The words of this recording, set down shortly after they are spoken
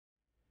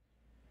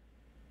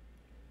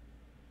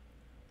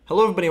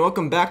Hello everybody,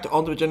 welcome back to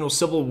Ultimate General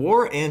Civil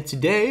War, and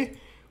today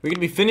we're going to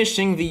be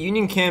finishing the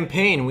Union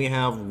campaign. We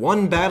have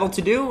one battle to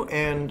do,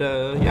 and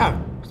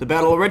yeah, it's the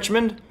Battle of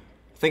Richmond.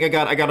 I think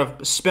I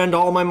gotta spend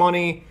all my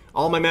money,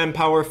 all my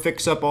manpower,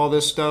 fix up all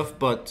this stuff,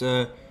 but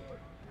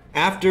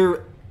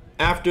after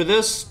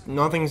this,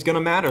 nothing's gonna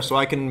matter, so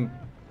I can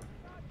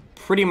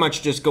pretty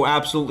much just go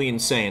absolutely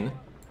insane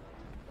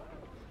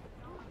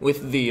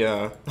with the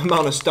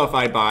amount of stuff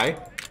I buy,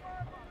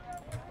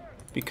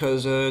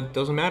 because it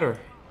doesn't matter.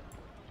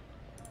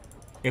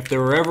 If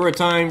there were ever a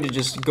time to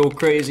just go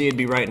crazy, it'd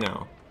be right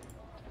now.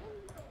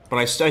 But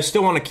I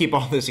still want to keep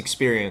all this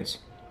experience.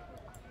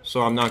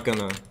 So I'm not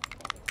gonna,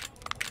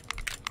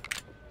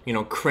 you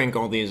know, crank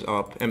all these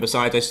up. And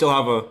besides, I still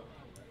have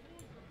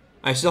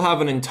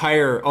an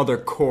entire other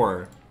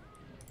corps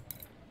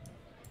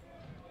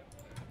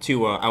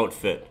to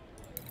outfit.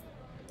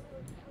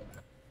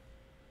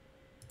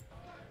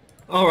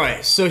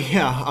 Alright, so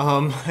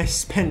yeah,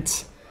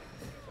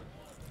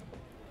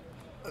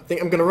 I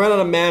think I'm gonna run out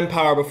of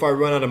manpower before I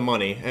run out of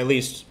money. At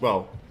least,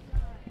 well,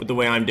 with the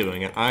way I'm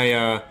doing it.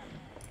 I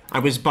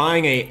was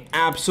buying a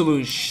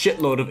absolute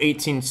shitload of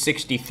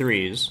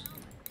 1863s.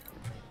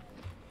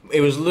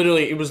 It was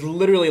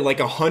literally like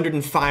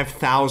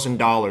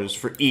 $105,000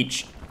 for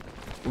each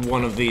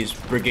one of these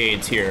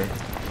brigades here.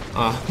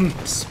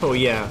 So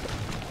yeah.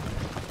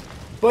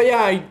 But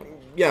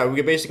yeah,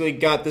 we basically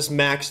got this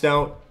maxed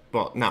out.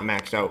 Well, not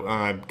maxed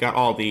out. Got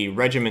all the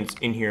regiments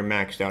in here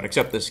maxed out,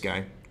 except this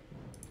guy.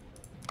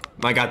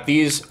 I got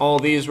all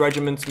these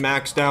regiments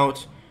maxed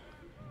out.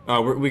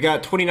 We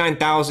got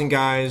 29,000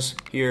 guys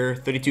here,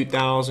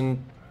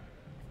 32,000,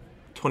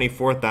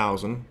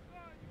 24,000.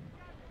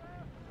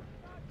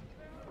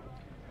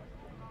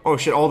 Oh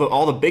shit!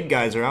 All the big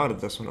guys are out of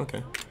this one.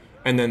 Okay,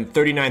 and then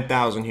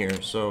 39,000 here.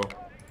 So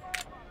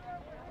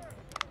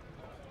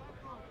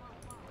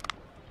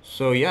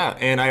yeah,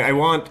 and I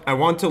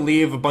want to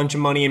leave a bunch of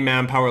money and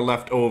manpower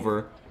left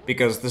over.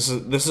 Because this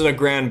is a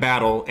grand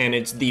battle, and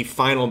it's the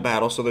final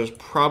battle, so there's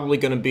probably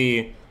gonna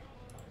be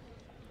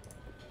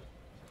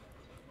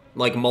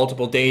like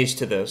multiple days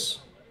to this.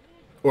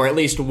 Or at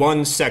least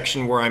one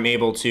section where I'm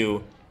able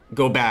to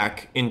go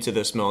back into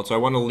this mode. So I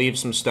want to leave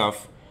some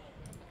stuff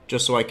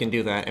just so I can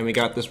do that. And we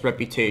got this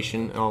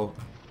reputation. I'll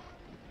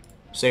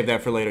save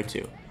that for later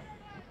too.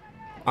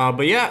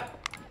 But yeah.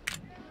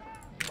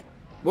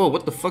 Whoa,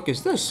 what the fuck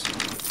is this?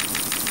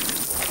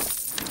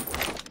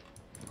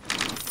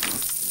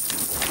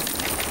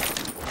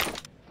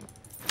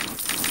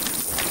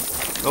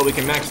 Oh, we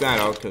can max that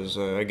out, because,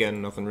 again,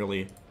 nothing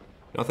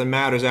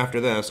matters after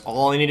this.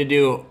 All I need to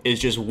do is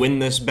just win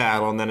this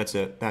battle, and then it's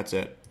it. That's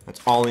it. That's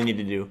all I need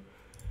to do.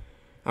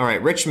 Alright,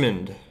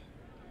 Richmond.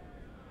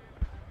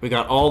 We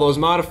got all those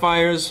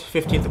modifiers.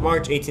 15th of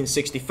March,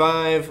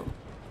 1865.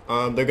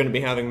 They're going to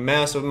be having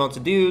massive amounts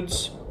of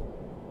dudes.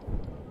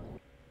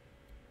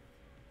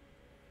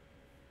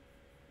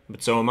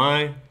 But so am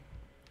I.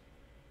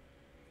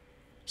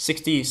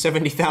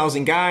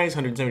 70,000 guys,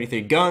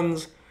 173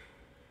 guns.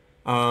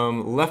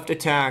 Left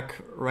attack,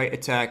 right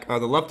attack. The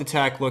left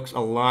attack looks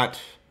a lot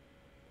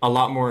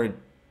more.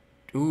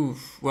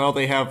 Oof. Well,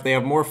 they have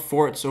more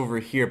forts over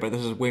here, but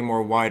this is way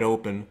more wide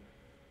open.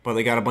 But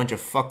they got a bunch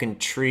of fucking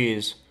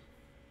trees.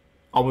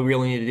 All we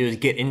really need to do is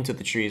get into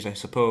the trees, I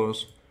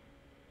suppose.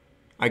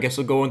 I guess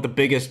we'll go with the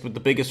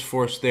biggest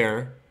force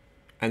there,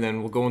 and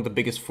then we'll go with the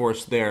biggest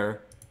force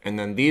there, and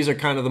then these are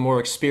kind of the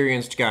more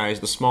experienced guys,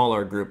 the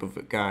smaller group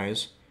of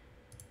guys.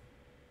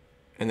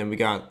 And then we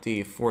got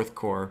the 4th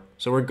Corps.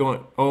 So we're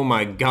going... Oh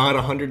my god,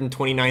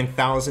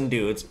 129,000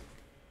 dudes.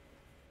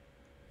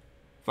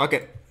 Fuck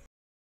it.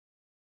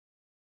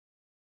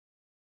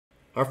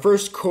 Our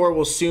 1st Corps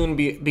will soon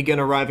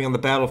begin arriving on the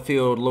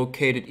battlefield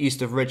located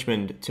east of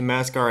Richmond to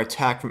mask our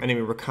attack from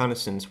enemy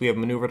reconnaissance. We have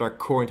maneuvered our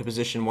corps into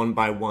position one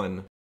by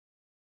one.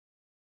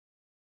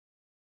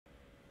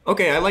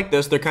 Okay, I like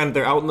this.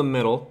 They're out in the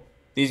middle.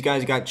 These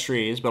guys got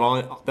trees,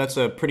 but that's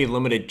a pretty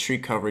limited tree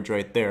coverage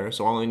right there.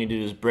 So all I need to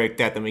do is break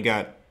that, then we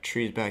got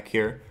trees back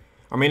here.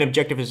 Our main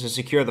objective is to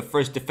secure the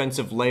first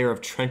defensive layer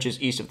of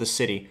trenches east of the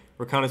city.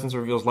 Reconnaissance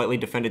reveals lightly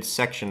defended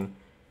section.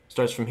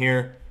 Starts from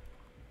here.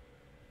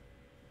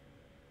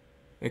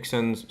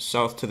 Extends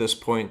south to this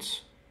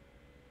point.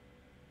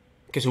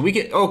 Okay, so we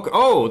get...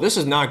 Oh, this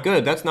is not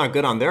good. That's not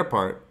good on their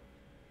part.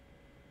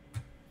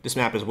 This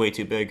map is way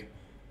too big.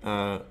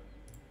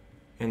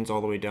 Ends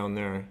all the way down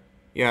there.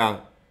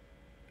 Yeah.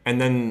 And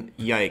then,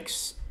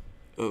 yikes.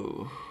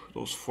 Oh,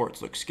 those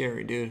forts look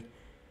scary, dude.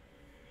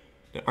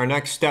 Our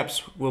next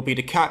steps will be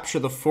to capture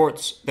the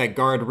forts that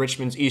guard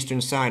Richmond's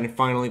eastern side and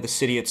finally the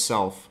city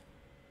itself.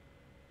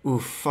 Ooh,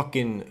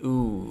 fucking,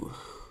 ooh.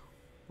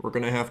 We're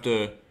gonna have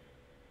to...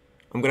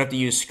 I'm gonna have to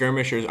use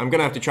skirmishers. I'm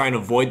gonna have to try and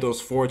avoid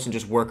those forts and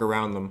just work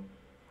around them.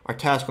 Our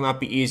task will not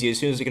be easy. As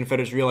soon as the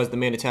Confederates realize the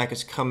main attack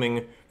is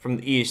coming from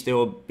the east, they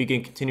will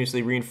begin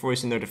continuously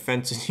reinforcing their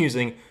defenses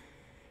using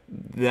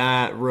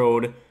that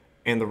road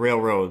and the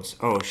railroads.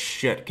 Oh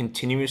shit,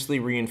 continuously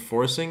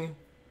reinforcing?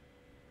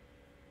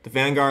 The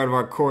vanguard of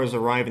our corps is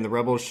arriving. The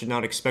rebels should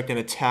not expect an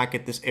attack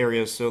at this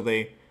area, so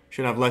they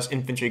Should have less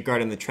infantry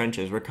guarding the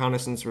trenches.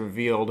 Reconnaissance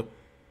revealed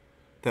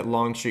that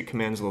Longstreet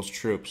commands those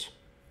troops.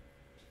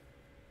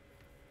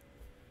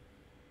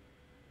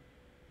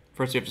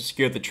 First, you have to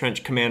secure the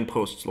trench command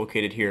posts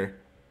located here.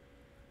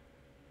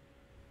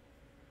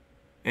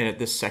 And at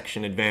this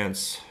section,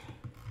 advance.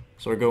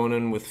 So we're going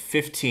in with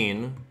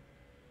 15.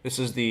 This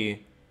is the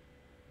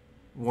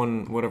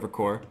one whatever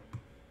corps.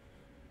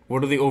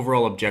 What are the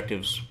overall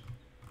objectives?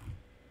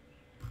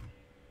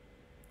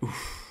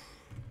 Oof.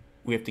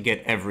 We have to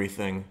get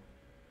everything.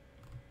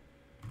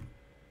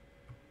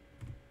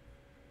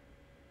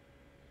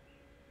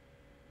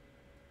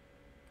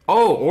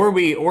 Oh, or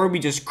we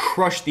just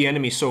crush the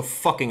enemy so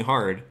fucking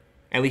hard.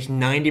 At least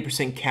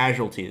 90%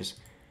 casualties.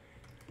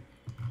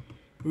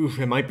 Oof,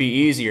 it might be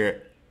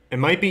easier. It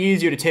might be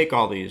easier to take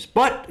all these,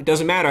 but it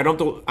doesn't matter. I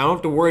don't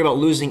have to worry about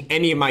losing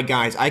any of my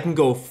guys. I can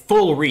go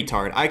full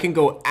retard. I can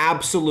go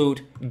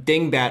absolute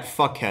dingbat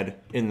fuckhead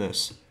in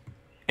this,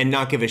 and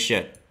not give a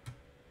shit.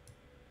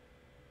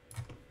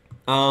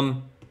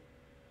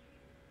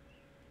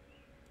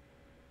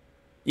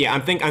 Yeah, I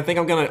think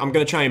I'm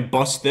gonna try and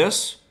bust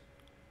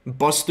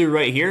through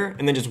right here,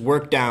 and then just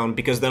work down,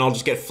 because then I'll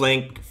just get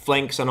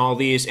flanks on all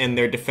these, and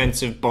their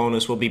defensive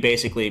bonus will be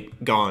basically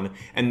gone,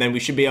 and then we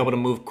should be able to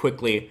move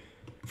quickly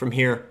from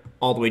here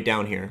all the way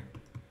down here.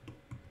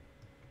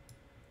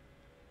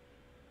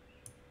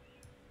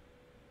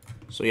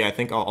 So yeah, I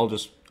think I'll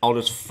just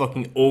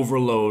fucking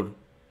overload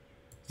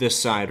this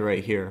side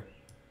right here.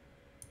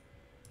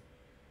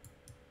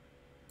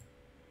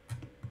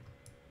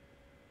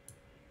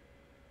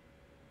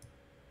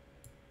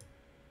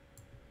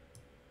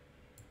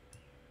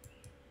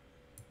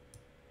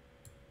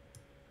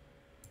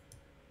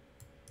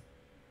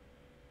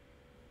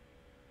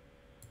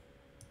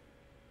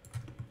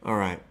 All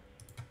right.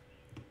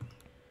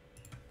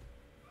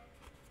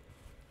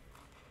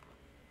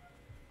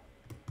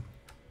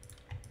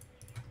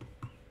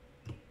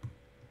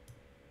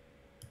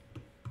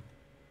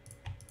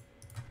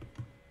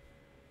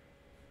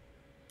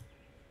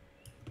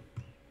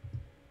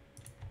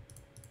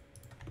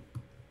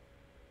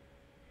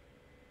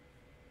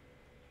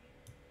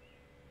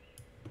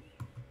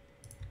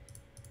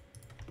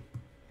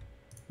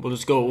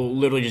 We'll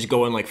literally just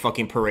go in like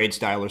fucking parade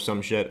style or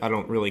some shit. I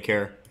don't really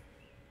care.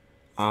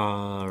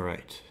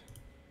 Alright.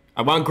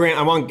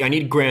 I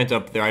need Grant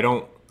up there.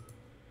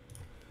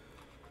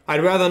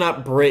 I'd rather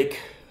not break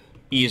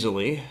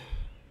easily.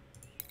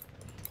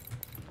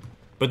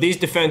 But these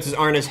defenses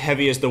aren't as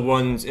heavy as the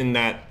ones in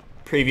that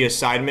previous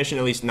side mission,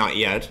 at least not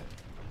yet.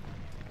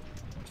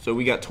 So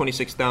we got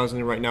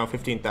 26,000 right now,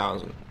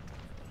 15,000.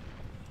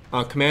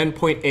 Command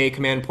point A,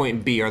 command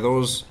point B, are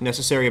those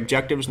necessary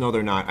objectives? No,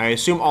 they're not. I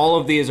assume all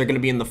of these are going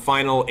to be in the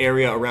final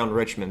area around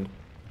Richmond.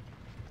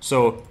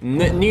 So,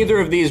 neither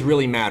of these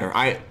really matter.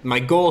 My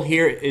goal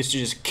here is to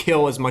just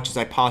kill as much as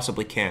I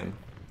possibly can.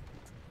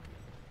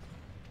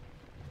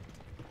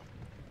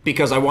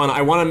 Because I want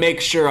to make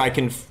sure I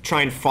can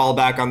try and fall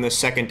back on this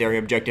secondary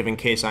objective in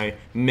case I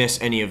miss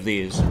any of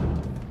these.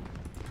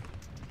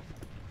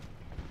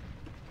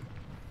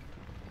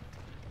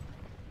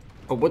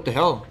 Oh, what the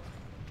hell?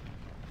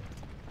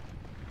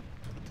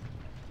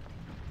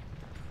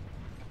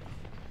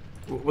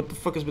 What the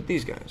fuck is with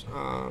these guys?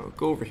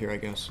 Go over here, I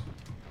guess.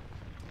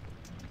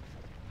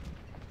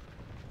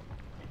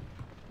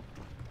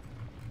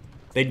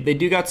 They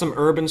do got some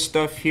urban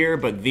stuff here,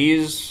 but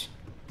these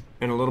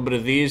and a little bit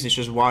of these, it's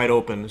just wide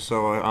open.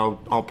 So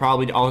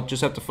I'll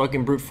just have to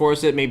fucking brute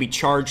force it. Maybe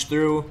charge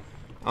through.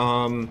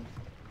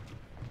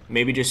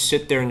 Maybe just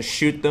sit there and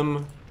shoot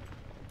them.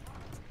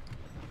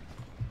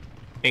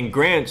 And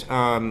Grant,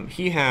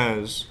 he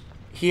has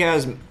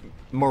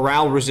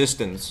morale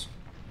resistance.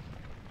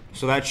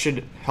 So that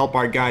should help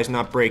our guys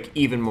not break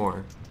even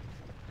more.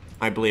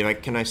 I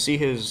believe. Can I see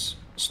his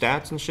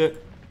stats and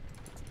shit?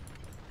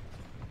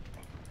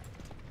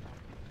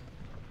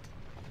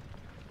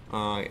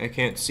 I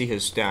can't see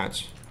his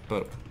stats,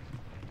 but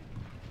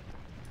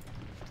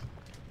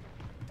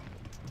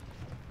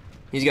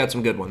he's got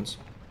some good ones.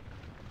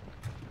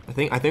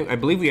 I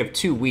believe we have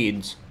 2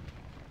 weeds.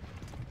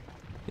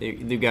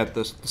 They've got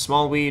the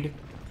small weed,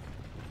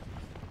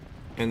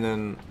 and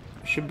then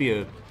should be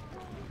a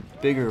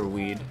bigger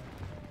weed.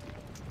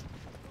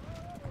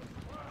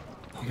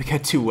 Oh, we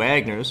got 2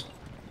 Wagners.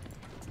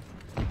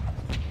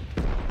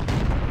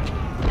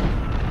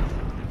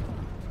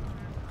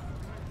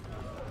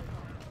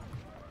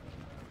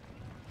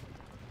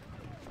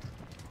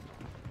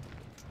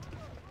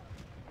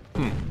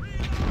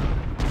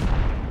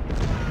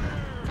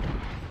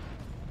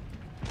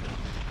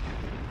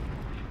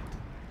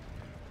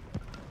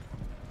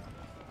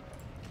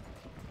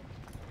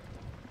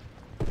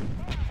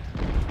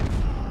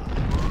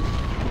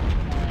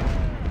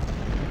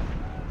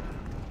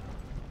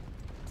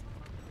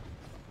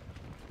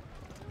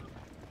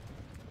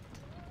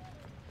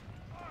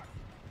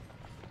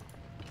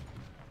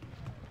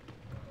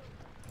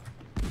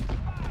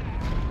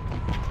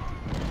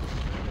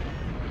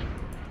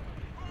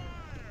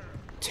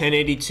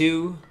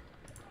 $1082.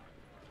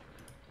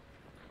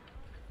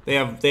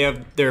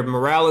 Their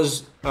morale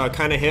is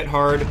kind of hit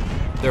hard.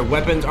 Their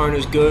weapons aren't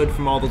as good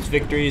from all those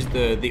victories.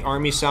 The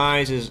army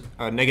size is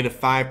negative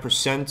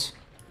 5%.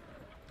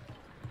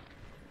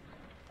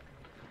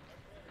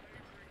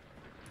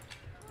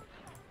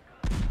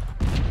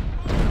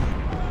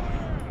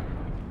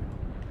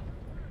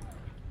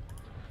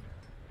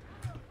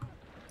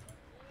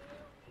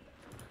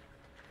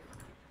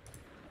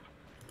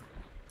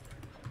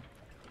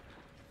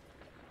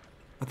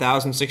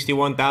 $1,000,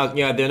 61,000.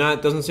 Yeah, they're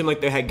not. Doesn't seem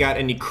like they had got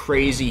any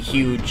crazy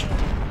huge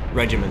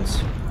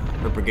regiments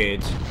or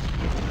brigades.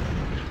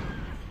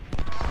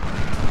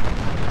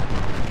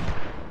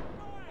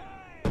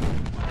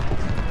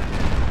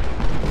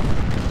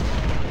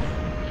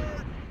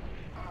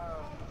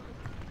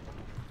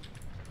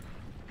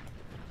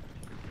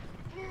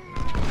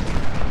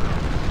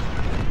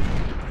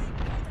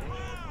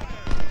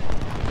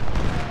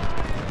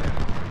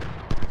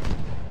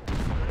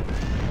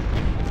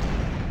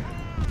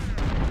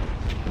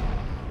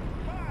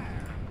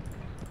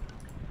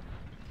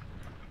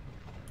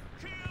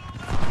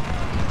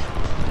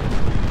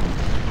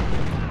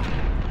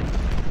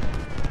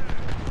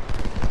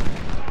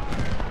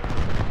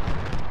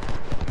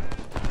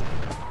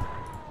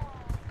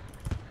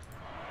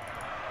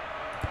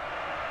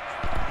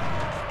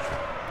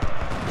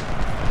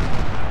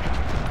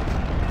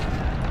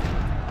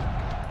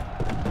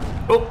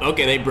 Oh,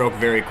 okay, they broke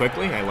very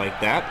quickly. I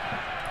like that.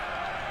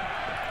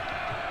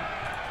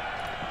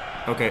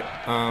 Okay,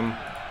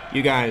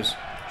 you guys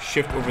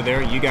shift over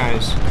there. You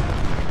guys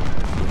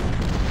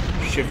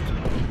shift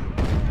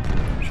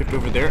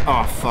over there.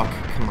 Oh, fuck.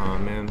 Come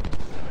on, man.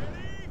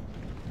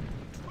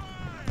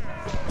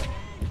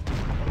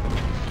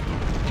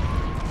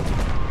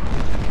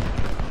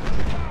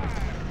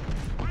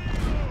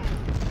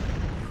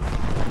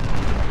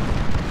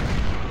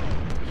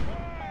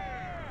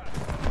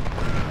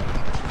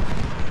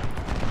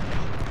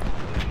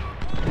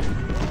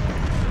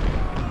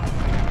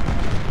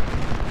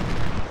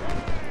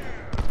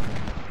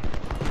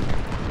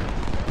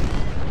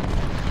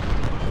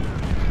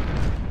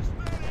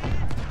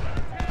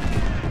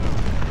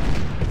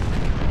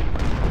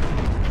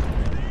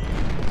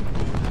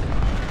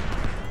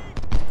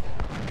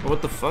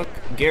 What the fuck?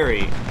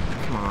 Gary,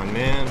 come on,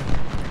 man.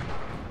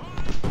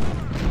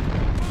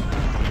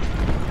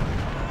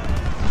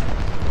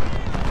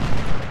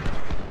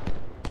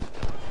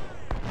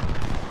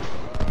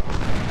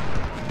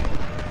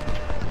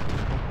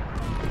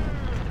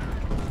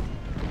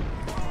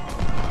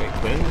 Okay,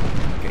 Quinn,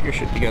 get your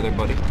shit together,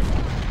 buddy.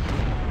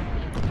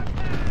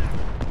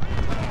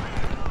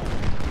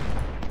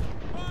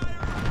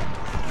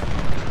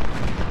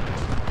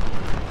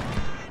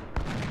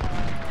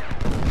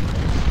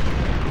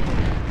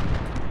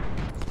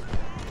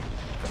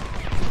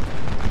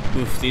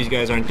 Oof, these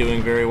guys aren't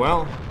doing very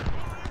well.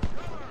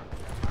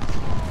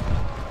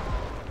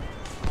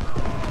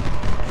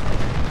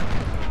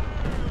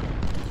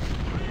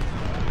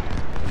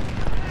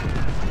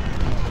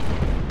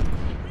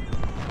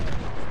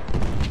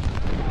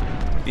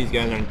 These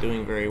guys aren't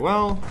doing very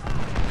well.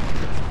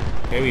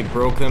 Okay, we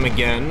broke them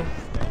again.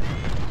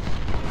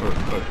 Or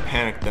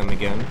panicked them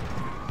again.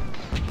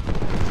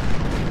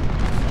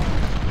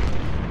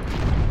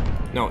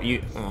 No,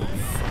 you... Oh,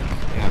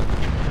 fuck. Yeah.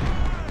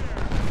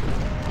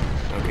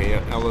 Okay,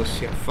 yeah, Ellis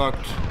got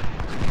fucked.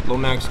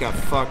 Lomax got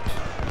fucked.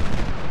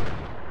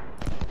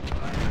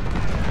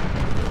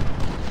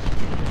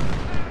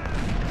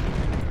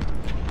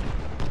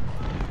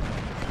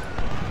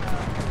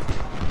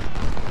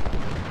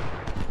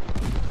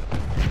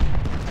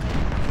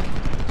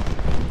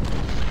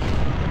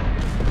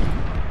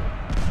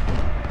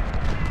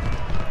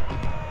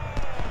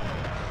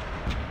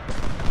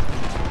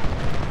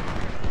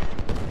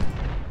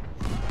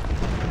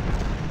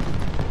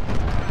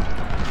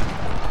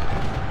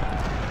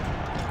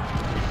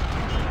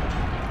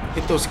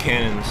 Hit those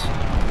cannons.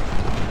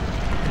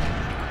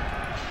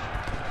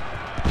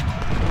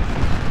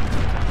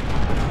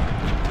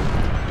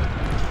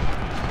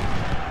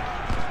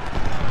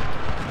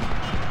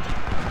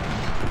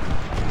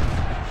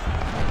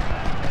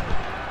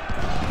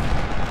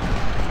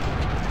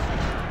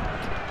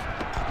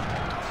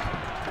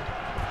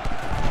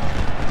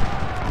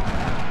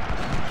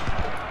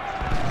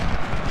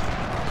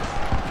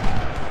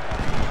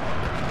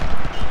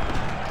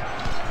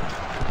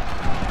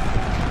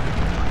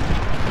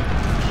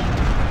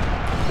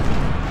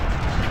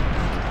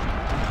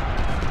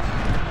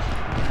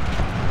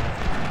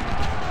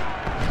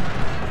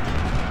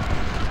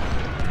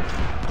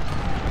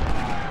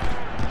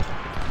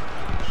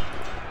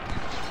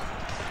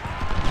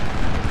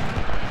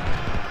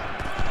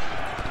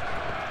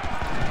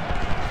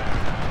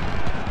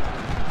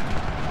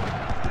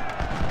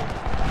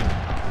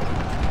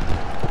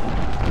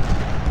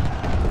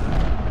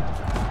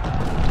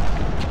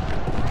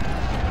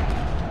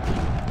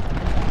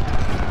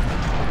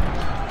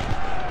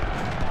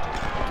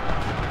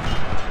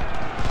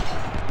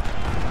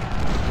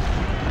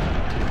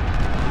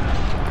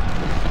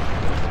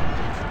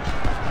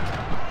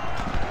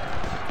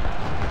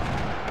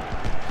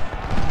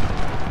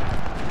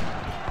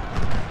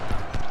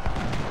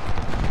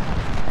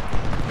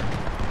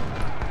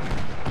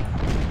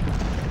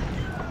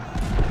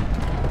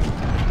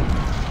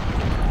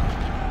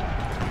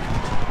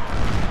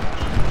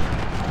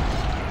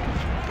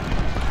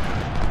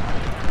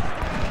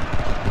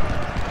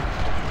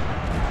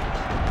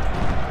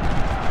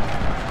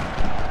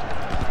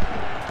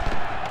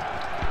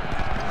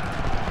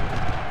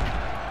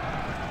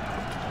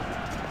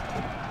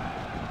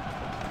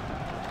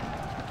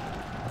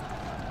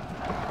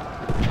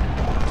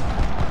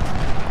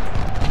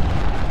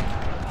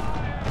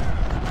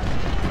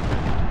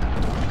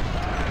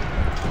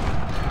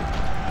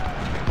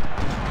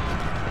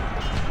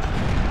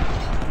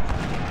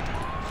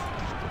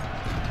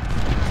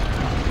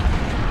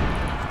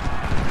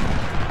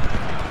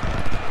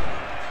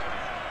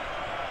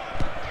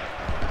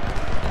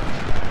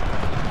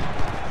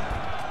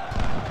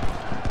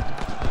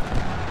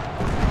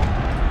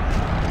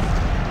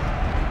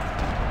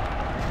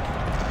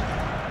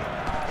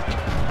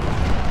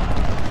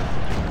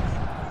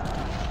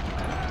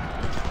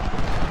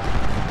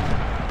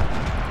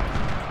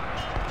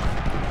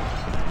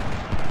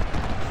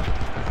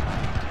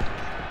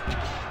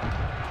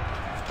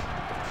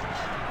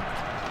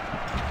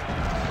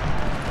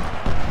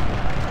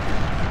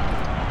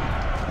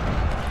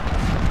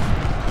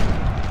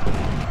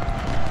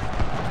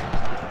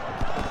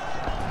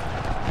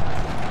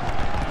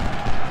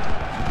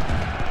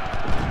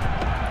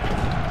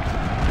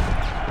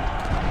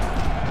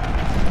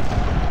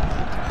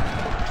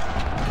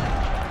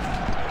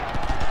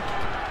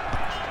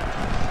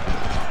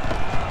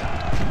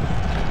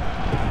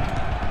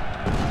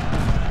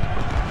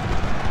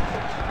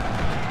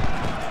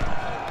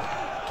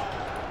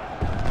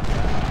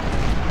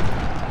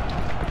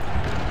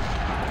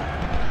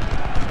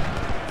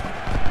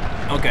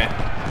 Okay.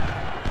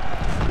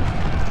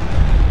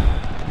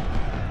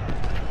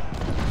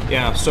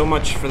 Yeah, so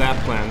much for that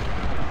plan.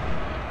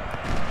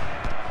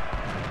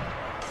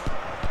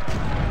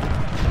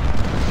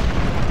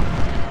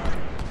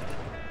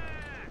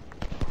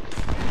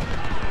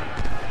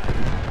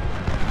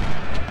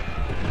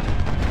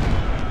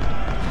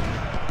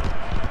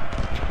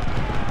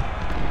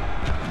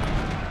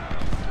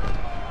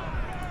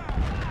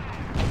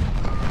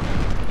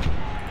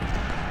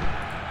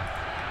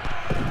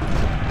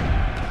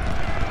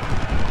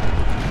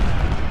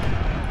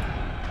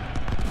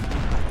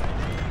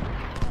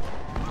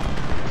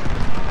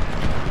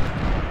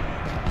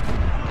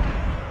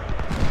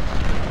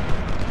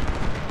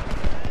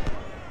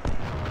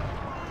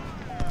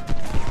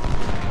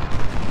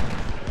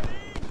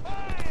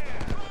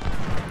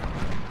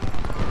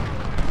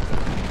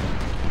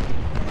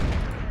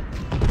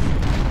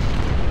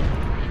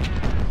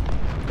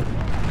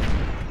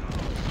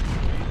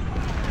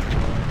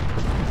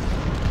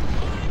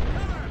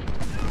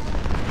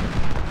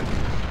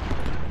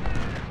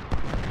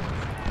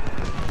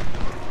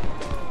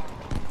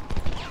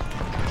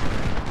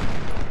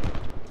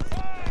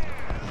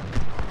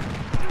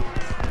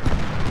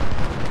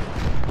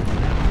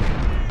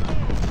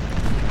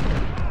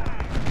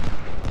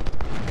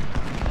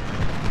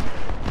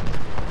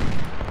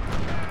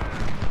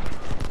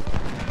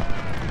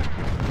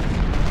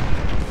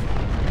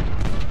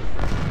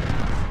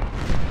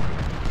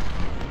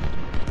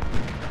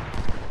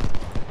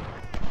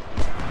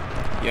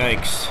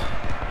 Yikes.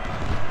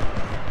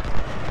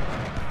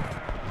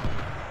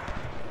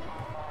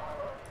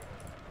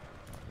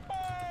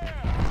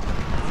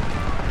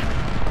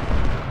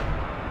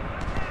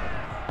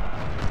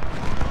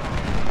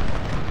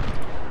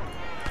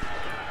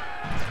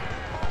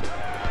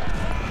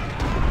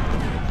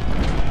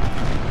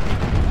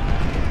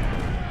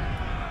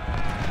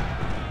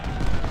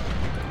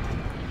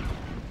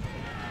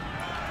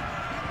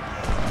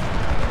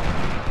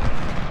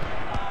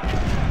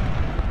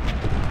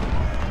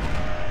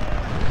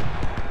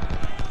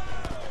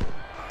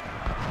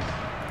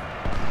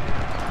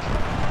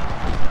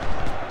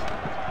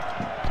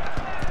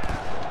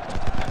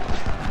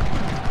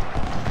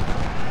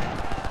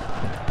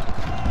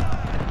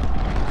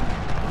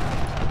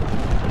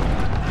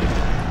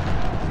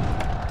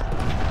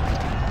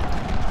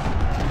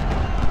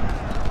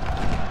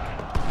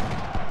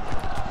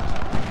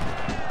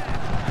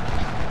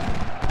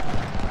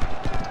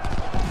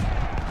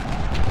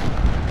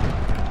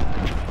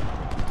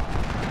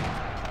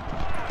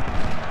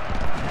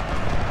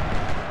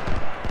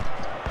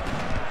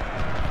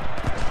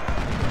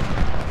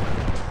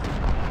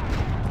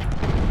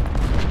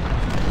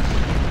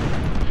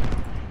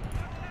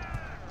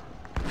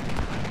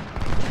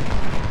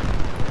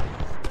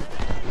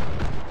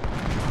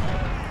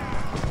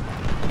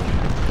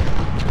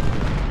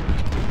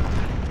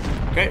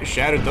 Okay,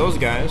 shattered those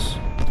guys.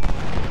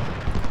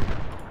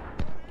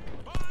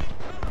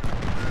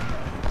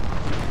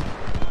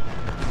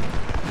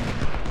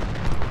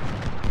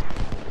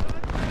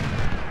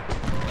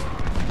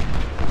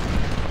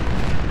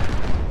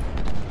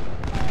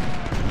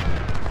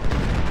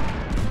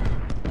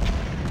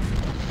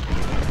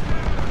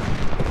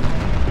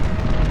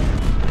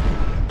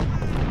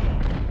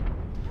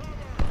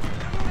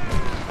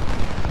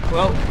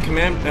 Well,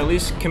 at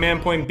least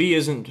command point B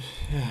isn't...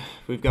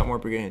 We've got more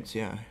brigades,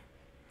 yeah.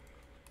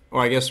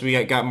 Or I guess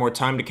we got more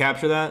time to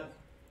capture that.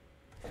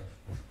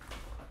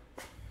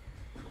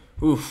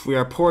 Oof, we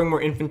are pouring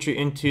more infantry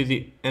into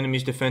the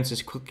enemy's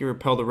defenses. Quickly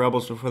repel the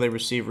rebels before they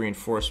receive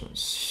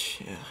reinforcements.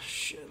 Yeah,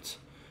 shit.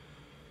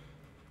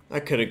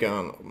 That could have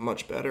gone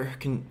much better.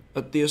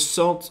 But the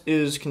assault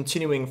is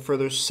continuing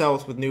further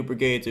south with new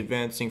brigades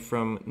advancing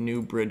from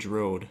New Bridge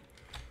Road.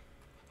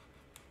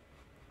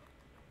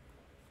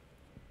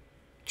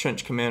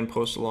 Trench command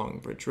post along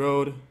Bridge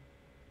Road.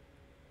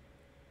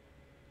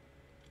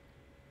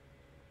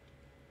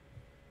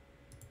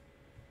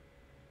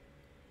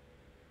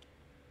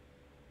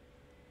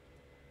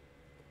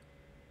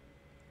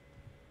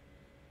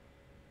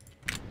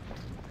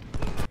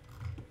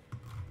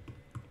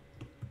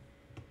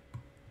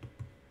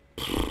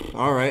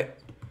 Alright.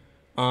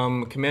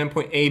 Command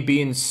point A,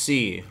 B, and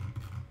C.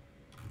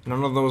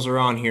 None of those are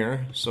on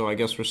here, so I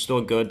guess we're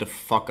still good to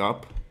fuck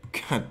up.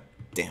 God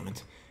damn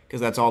it.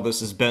 Because that's all this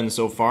has been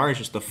so far, is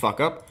just a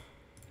fuck up.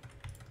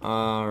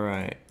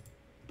 Alright.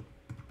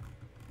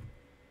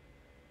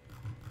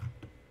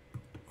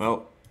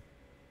 Well,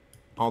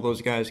 all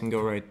those guys can go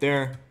right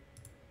there.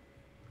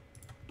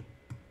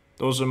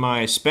 Those are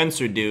my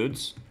Spencer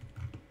dudes.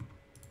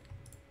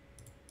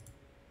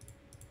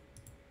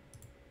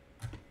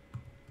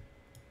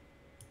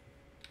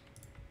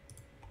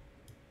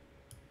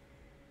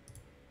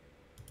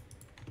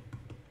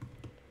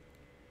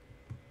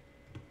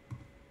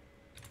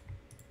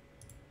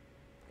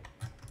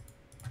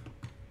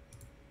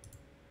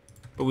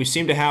 But we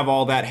seem to have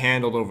all that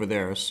handled over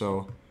there,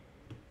 so...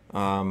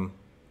 now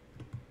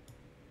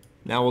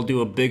we'll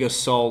do a big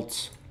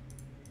assault.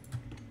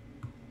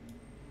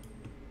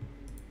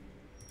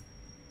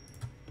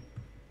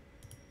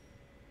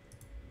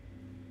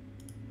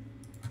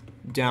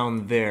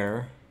 down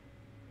there.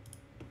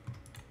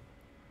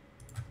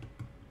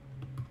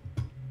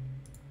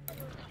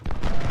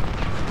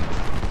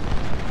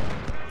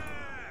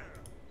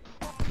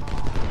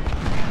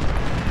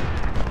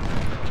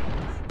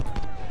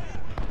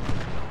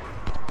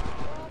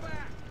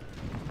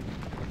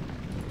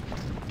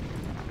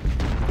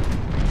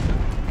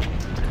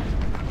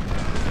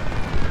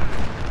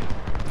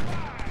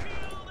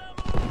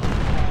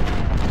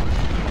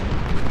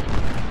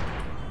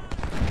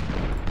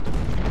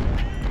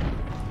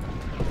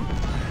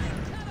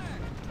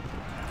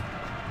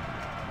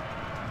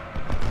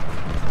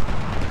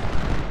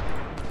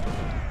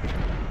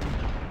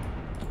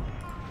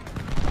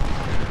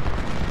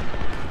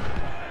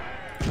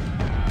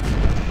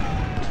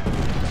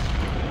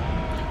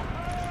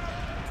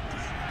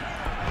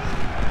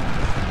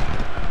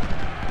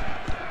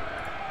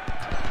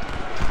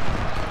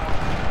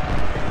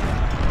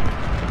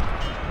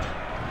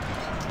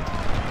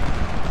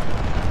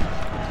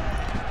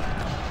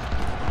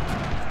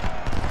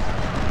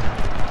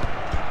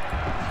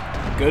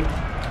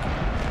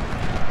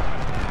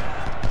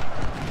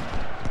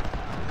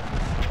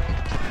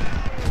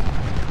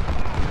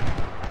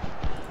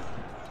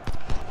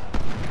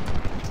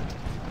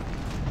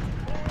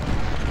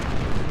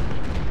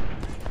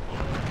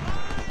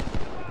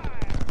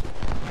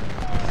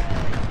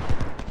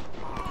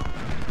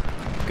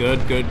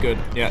 Good. Good.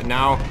 Yeah,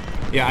 now,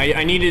 yeah,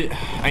 I needed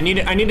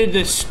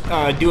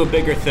to do a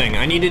bigger thing.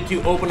 I needed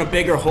to open a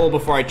bigger hole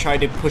before I tried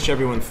to push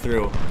everyone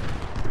through.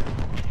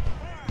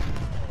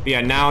 But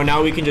yeah,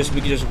 now we can just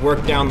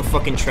work down the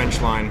fucking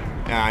trench line.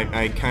 Yeah,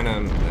 I could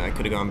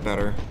have gone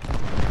better.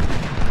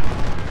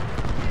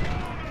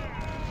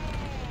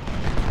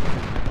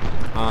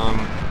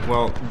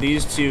 Well,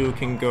 these two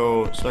can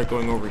start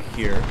going over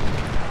here.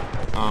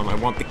 I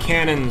want the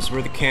cannons. Where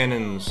are the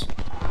cannons?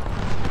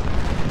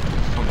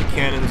 I want the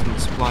cannons and the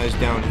supplies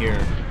down here.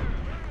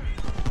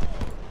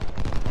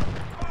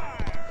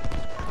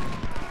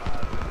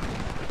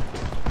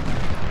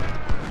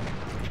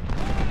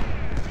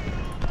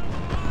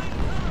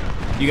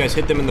 You guys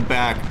hit them in the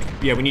back.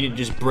 Yeah, we need to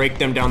just break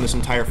them down this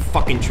entire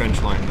fucking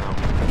trench line now.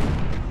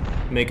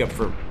 Make up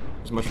for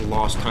as much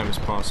lost time as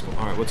possible.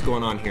 Alright, what's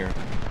going on here?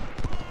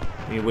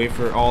 We need to wait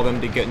for all of them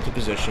to get into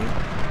position.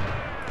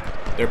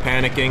 They're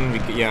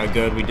panicking. Yeah,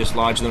 good. We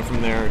dislodge them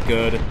from there.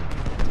 Good.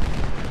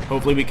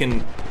 Hopefully we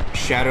can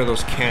shatter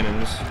those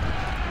cannons.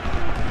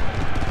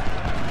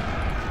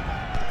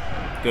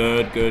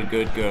 Good.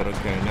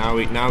 Okay, now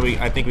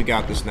I think we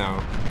got this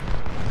now.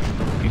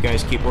 You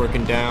guys keep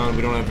working down.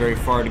 We don't have very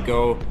far to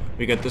go.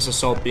 We got this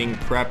assault being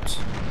prepped.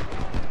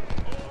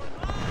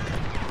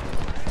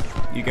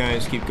 You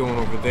guys keep going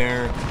over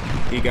there.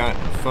 He got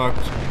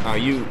fucked.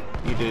 You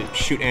need to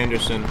shoot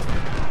Anderson.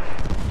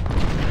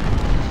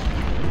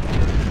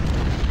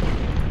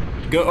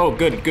 Go. Oh,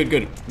 good.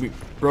 We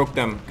broke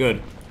them.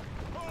 Good.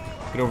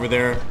 Get over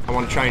there. I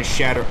want to try and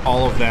shatter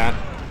all of that.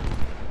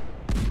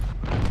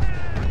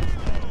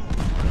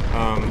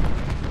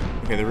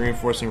 Okay, they're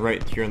reinforcing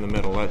right here in the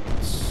middle. That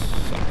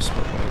sucks,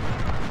 but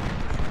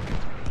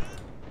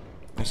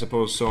I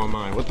suppose so am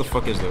I. What the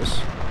fuck is this?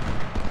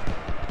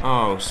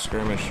 Oh,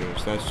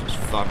 skirmishers. That's just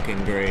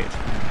fucking great.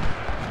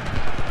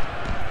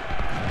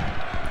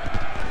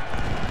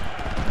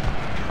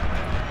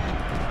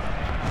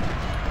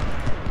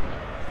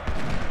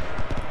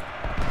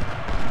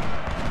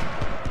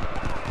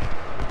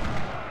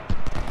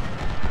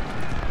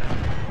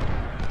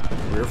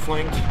 Rear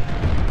flanked?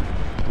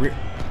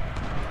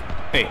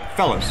 Hey,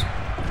 fellas.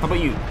 How about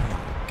you?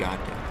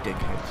 Goddamn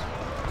dickheads.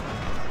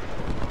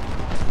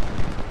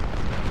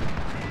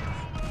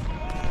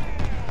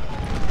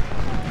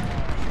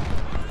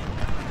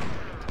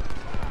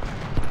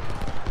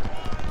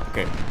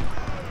 Okay.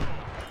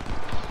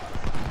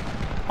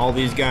 All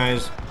these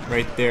guys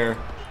right there.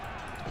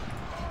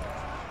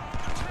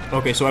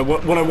 Okay, so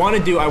what I want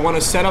to do, I want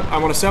to set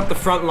up the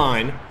front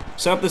line,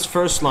 set up this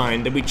first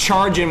line, then we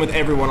charge in with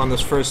everyone on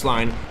this first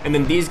line, and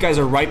then these guys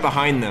are right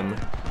behind them,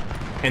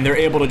 and they're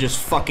able to just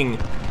fucking,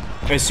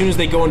 as soon as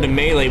they go into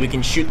melee, we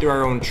can shoot through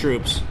our own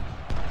troops.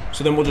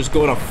 So then we'll just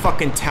go to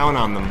fucking town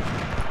on them.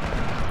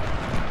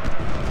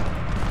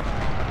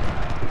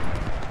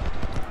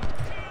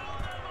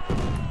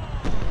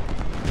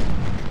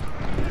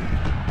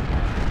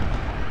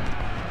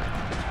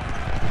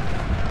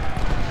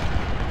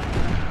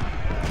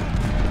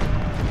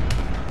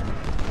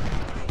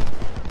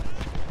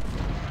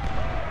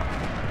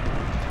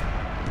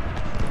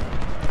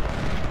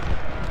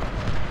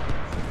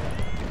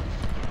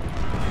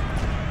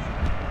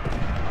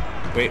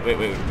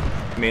 Wait.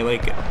 Melee,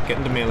 get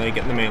into melee,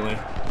 get into melee.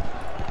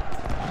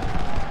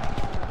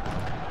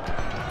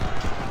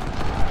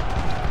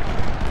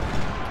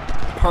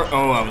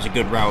 Oh, that was a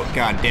good route.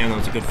 God damn, that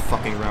was a good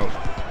fucking route.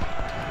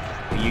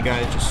 You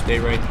guys just stay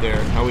right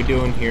there. How we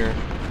doing here?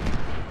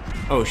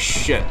 Oh,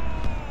 shit.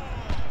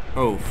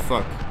 Oh,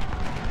 fuck.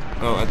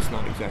 Oh, that's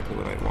not exactly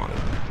what I wanted.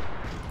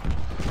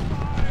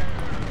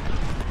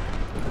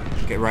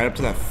 Get right up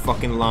to that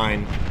fucking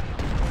line.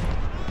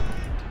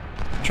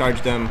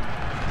 Charge them.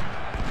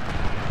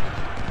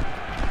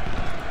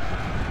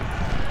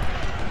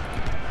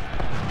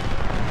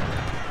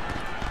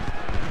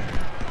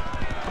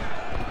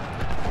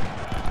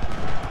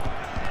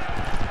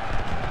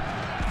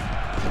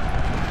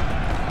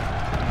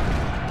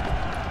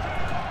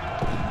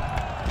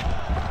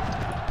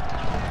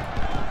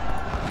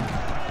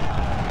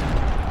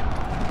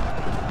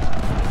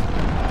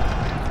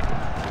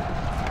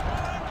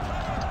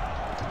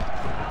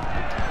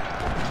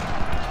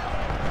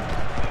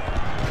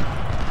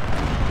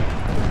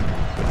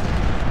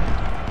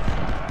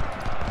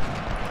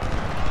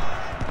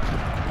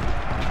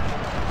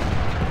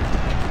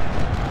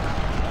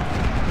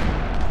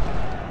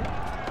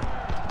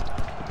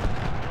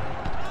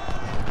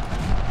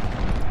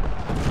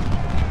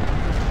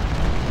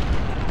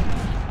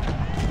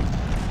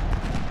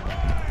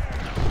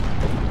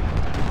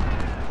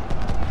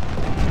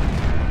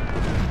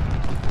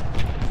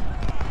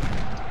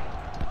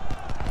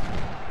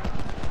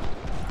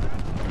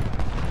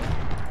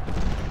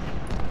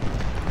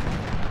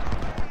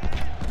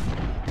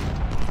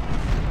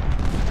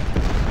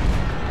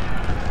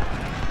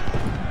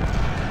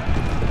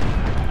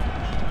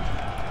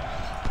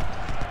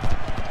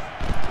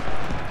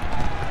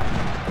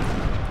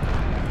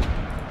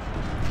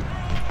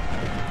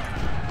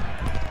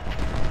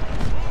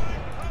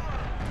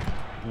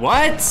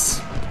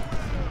 What?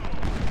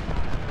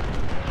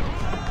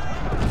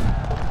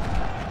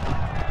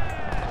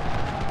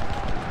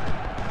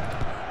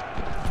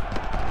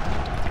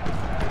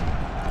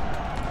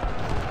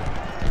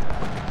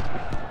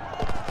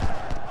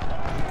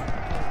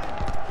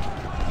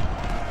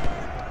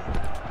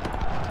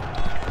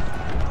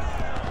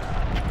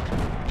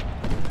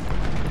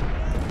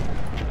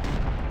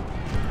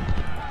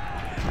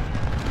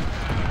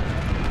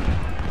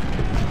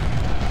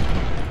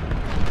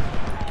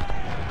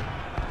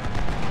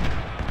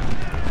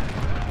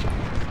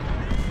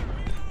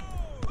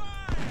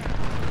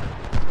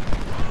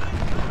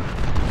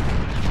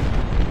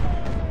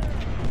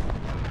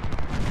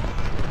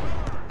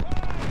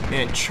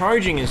 Man,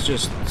 charging is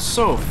just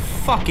so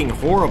fucking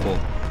horrible.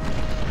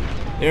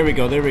 There we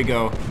go, there we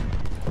go.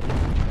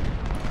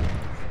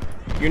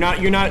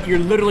 You're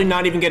literally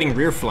not even getting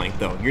rear flanked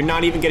though. You're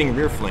not even getting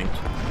rear flanked.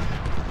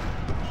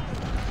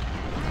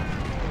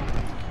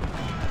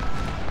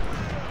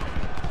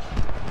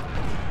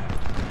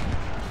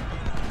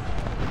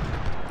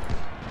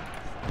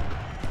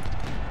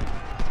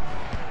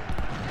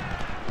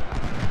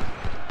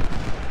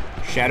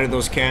 Shatter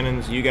those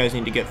cannons. You guys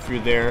need to get through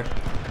there.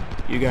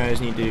 You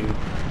guys need to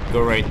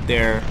go right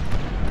there.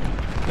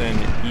 Then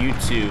you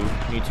two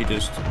need to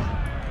just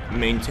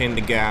maintain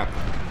the gap.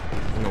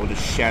 And then we'll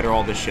just shatter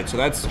all this shit. So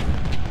that's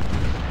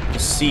the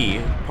C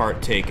part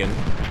taken.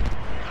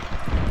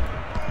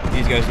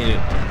 These guys need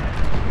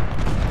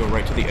to go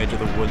right to the edge of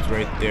the woods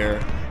right there.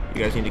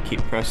 You guys need to keep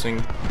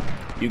pressing.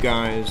 You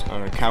guys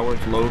are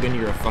cowards. Logan,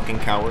 you're a fucking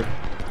coward.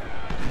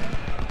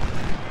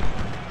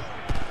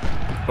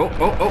 Oh,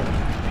 oh,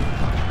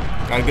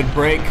 oh. Got a good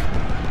break.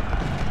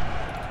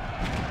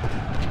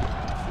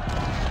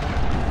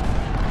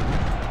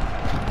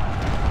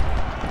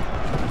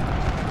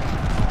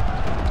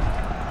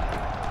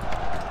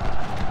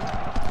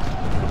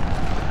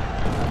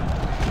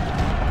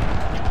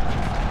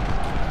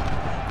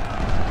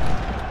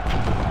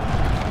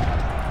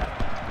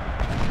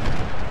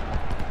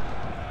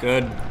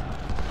 Good.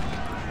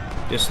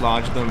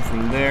 Dislodge them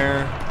from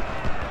there.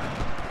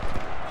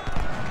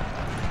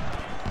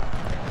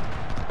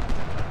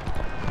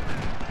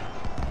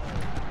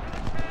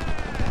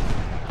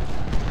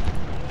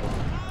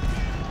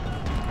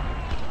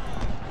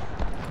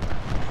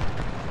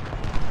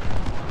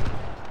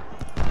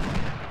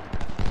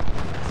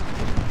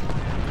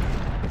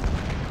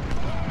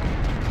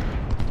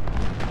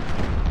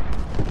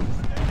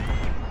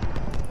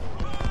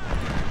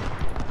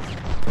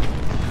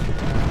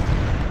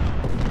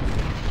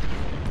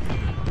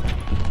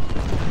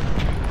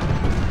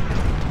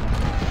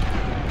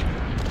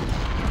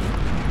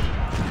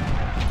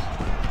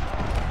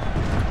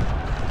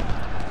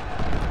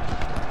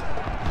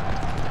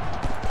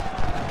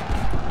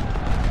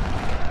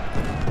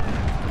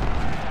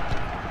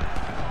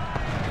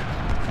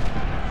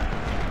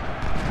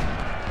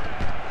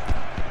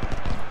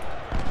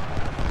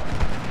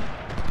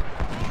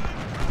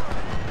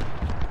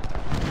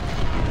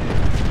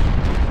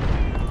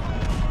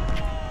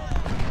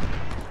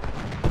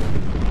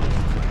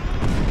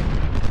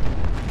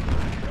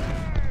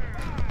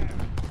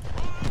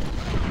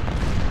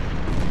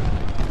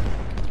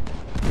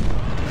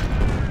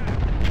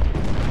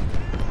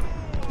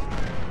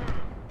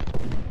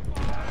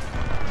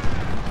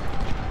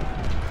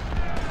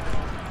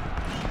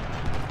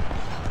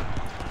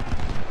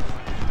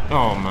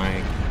 Oh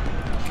my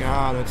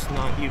god, that's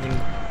not even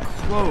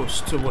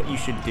close to what you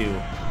should do.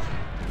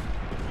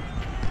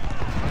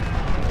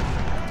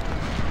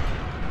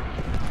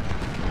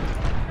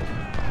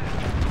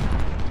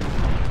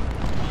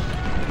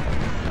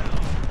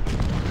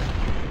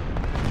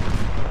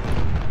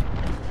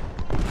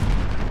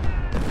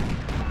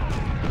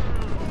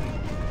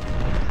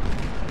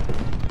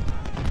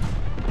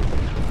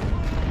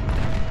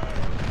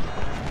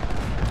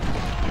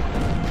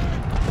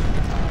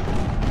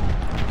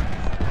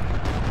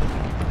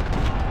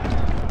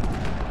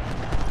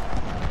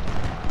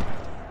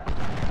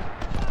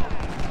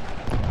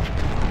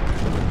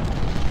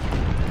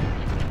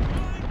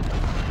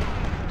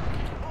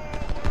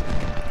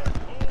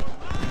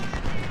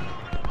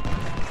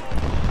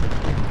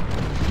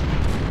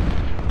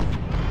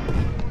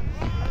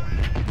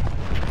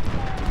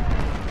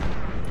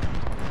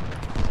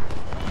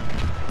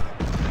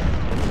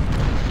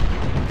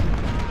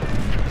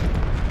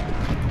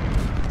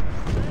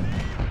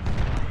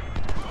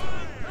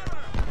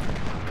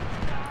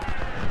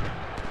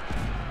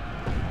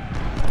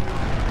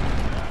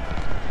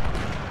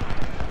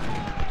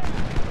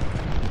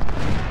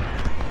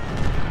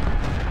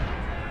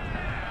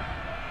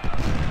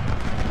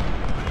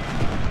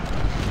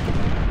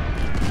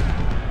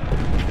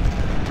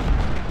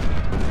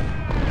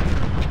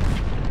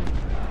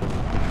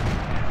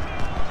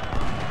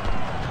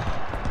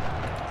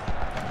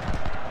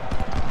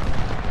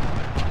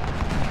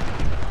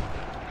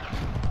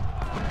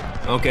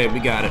 Okay, we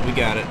got it, we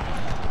got it.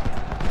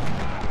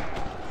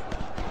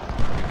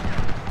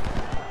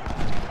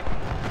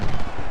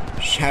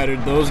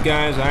 Shattered those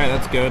guys. Alright,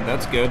 that's good,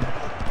 that's good.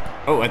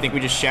 Oh, I think we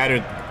just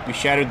shattered We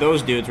shattered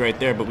those dudes right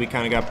there, but we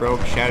kind of got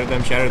broke. Shattered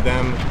them, shattered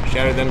them,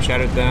 shattered them,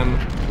 shattered them.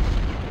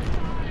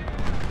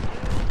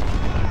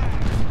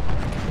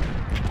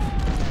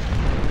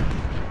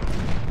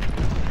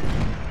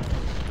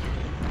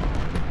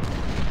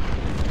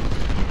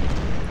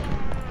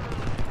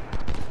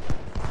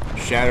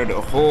 Shattered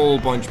a whole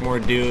bunch more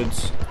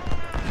dudes.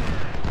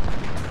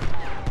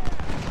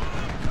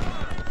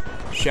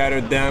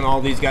 Shattered them. All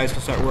these guys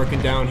can start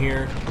working down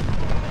here.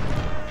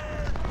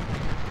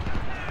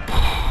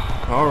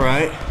 All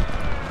right.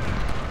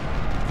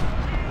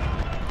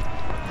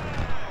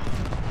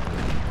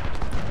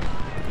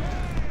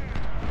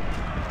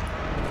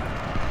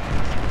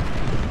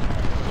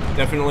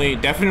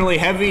 Definitely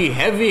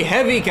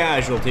heavy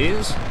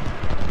casualties.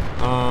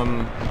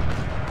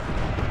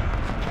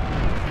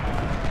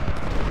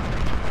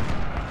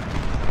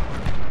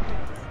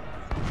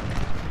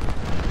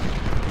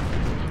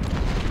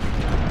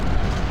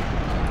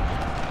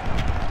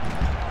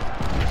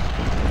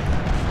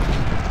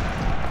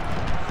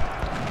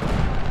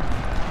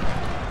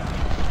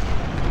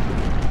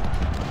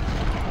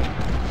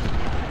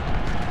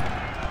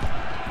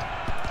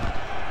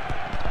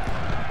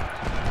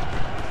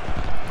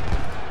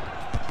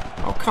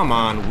 Come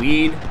on,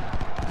 weed.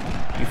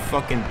 You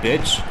fucking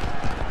bitch.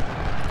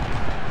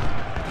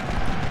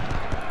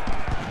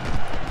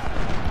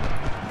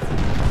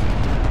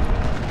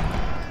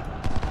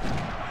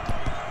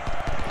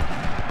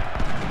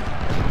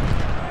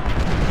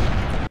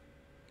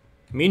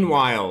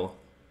 Meanwhile,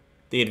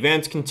 the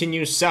advance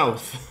continues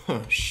south.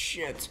 Oh,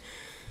 shit.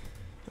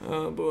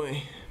 Oh,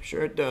 boy.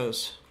 Sure it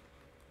does.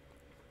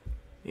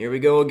 Here we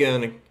go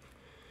again.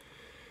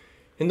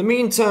 In the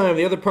meantime,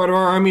 the other part of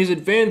our army is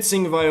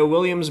advancing via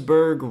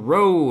Williamsburg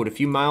Road, a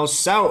few miles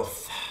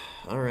south.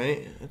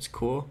 Alright, that's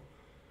cool.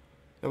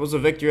 That was a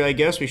victory, I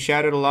guess. We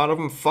shattered a lot of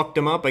them, fucked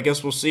them up. I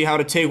guess we'll see how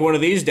to take one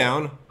of these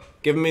down.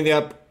 Giving me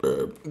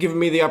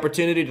the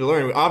opportunity to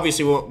learn.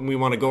 Obviously, we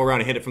want to go around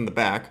and hit it from the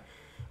back.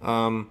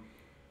 The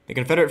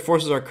Confederate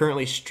forces are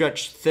currently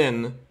stretched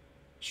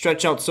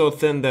out so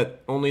thin that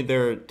only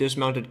their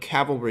dismounted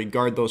cavalry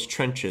guard those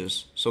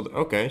trenches. So,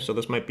 okay, so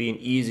this might be an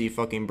easy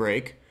fucking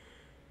break.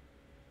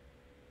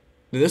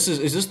 Is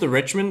this the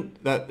Richmond?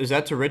 Is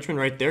that to Richmond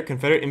right there?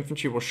 Confederate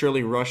infantry will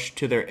surely rush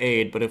to their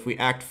aid, but if we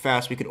act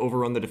fast, we could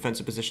overrun the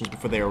defensive positions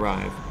before they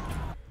arrive.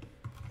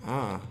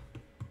 Ah.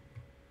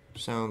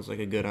 Sounds like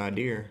a good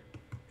idea.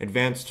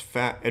 Advance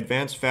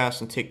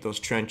fast and take those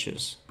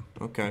trenches.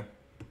 Okay.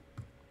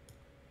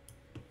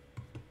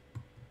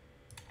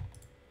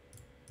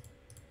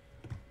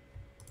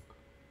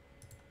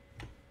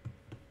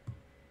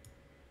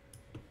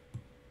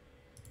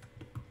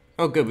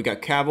 Oh good, we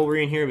got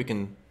cavalry in here. We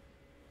can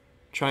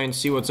try and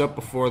see what's up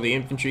before the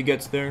infantry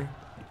gets there.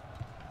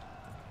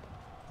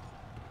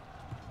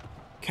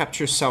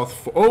 Capture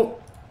South. Oh!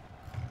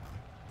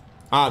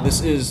 Ah,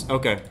 this is...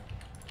 okay.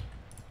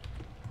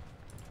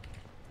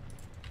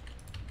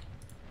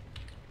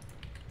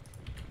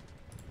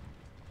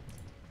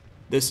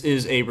 This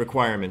is a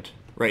requirement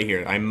right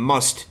here. I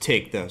must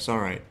take this.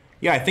 Alright.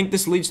 Yeah, I think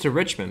this leads to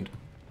Richmond.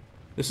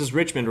 This is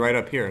Richmond right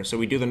up here. So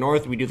we do the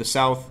north, we do the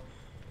south.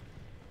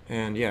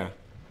 And yeah.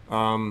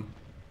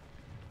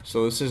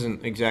 So this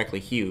isn't exactly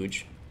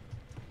huge,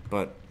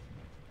 but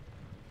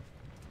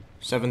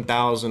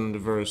 7,000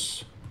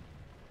 versus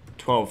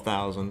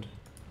 12,000.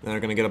 Then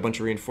they're going to get a bunch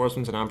of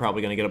reinforcements, and I'm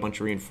probably going to get a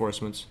bunch of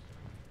reinforcements.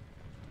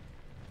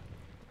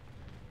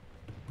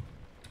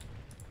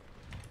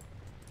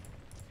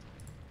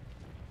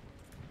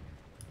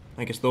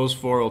 I guess those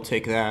four will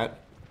take that.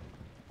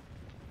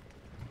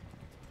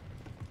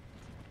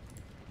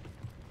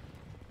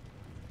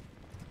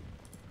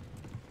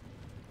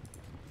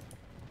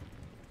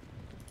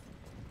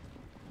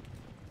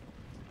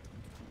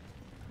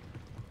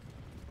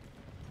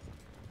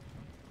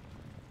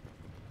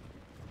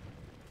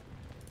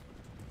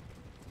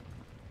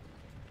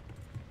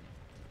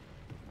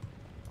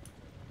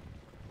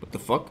 What the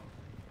fuck?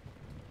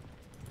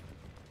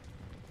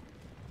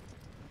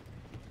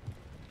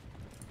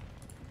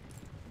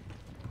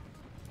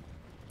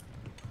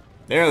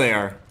 There they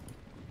are.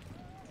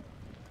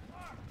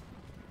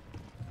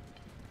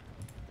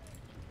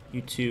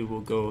 You two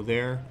will go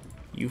there.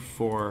 You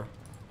four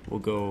will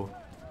go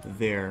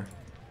there.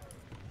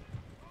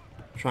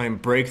 Try and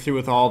break through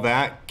with all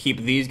that.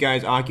 Keep these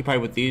guys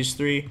occupied with these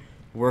three.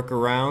 Work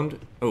around.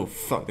 Oh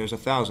fuck, there's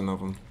 1,000 of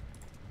them.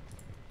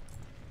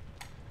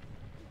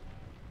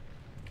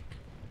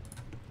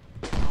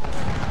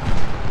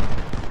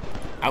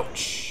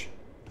 Ouch.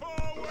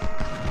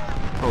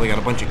 Oh, we got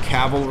a bunch of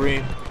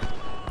cavalry.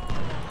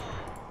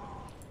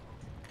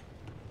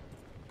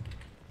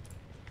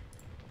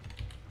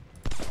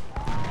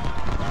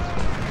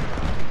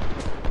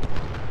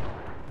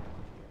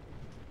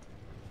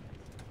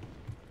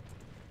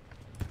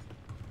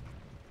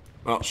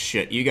 Oh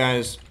shit, you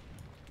guys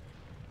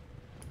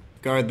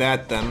guard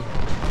that then.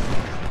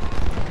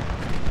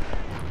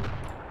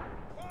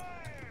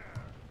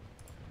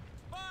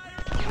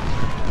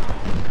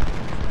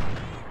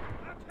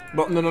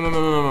 Well,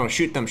 no,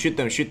 shoot them.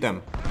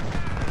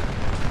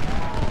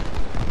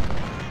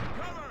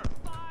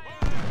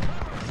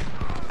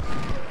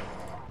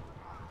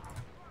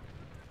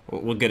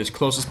 we'll get as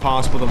close as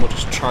possible, then we'll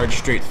just charge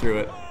straight through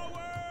it.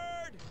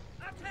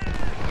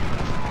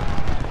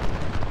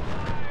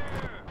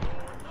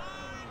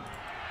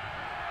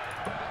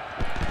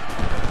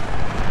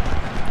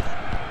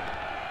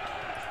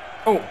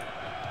 Oh!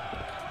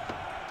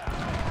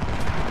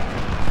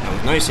 That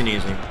was nice and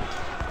easy.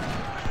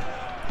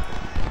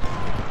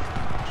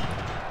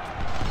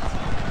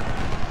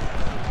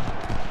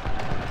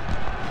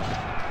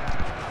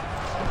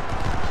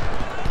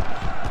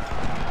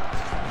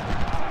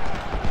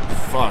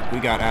 Fuck, we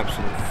got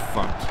absolutely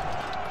fucked.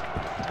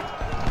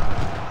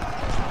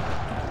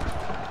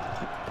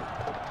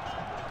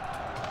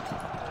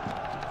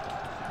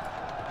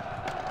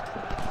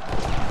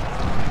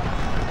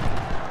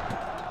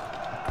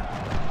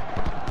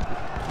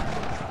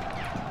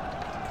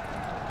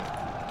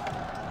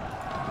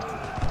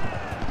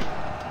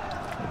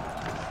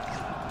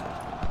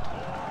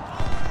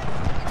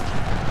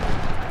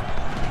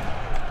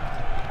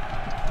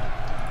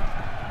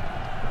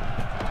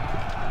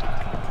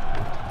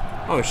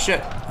 Oh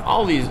shit,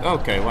 all these,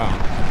 okay, wow.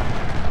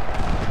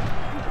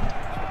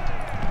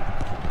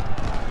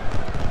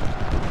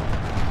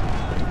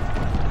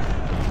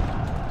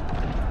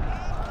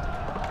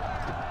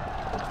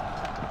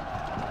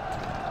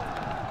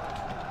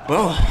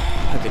 Well,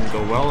 that didn't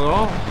go well at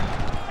all.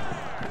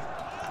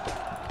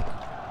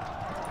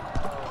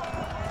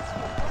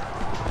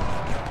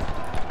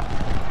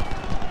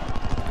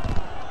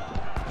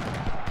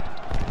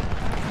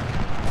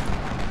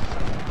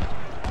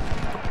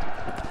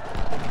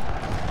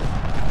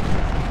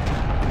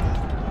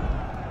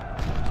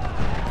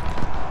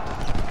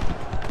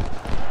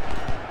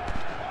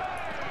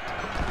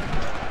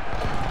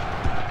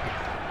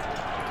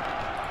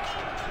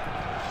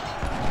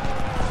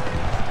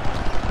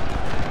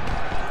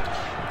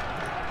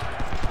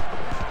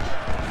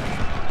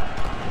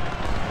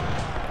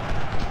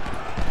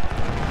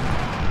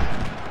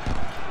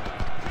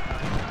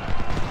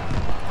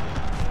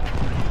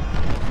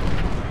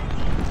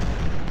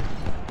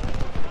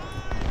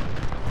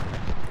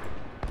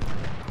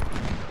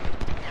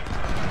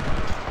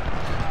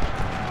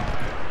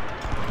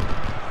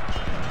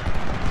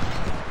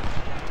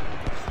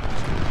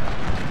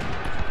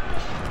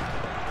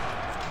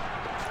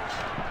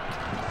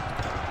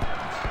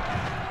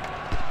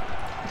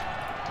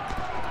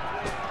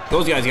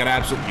 Those guys got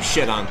absolutely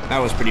shit on. That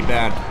was pretty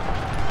bad.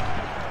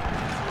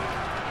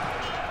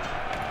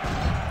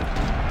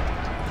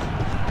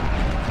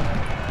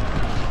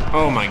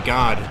 Oh my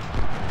god.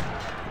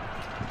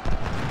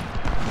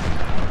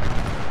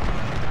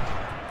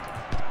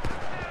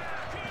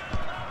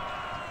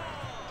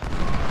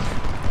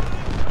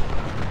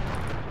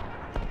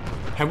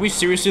 Have we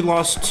seriously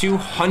lost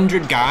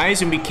 200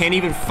 guys and we can't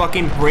even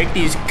fucking break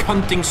these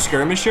cunting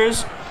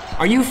skirmishers?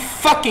 Are you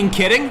fucking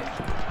kidding?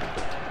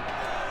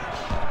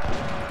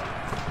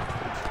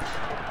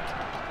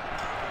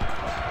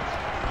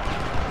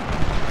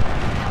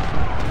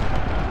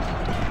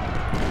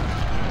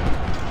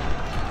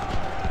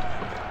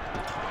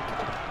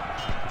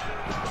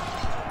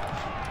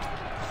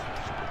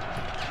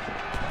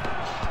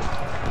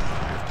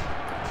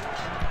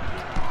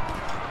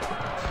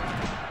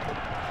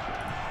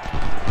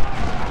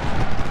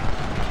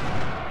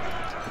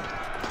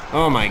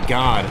 Oh my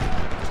god.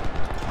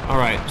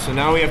 Alright, so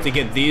now we have to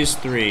get these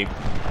three.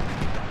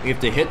 We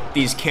have to hit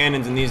these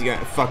cannons and these guys.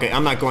 Fuck it,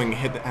 I'm not going to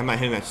hit I'm not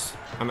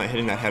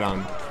hitting that head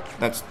on.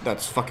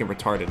 That's fucking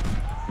retarded.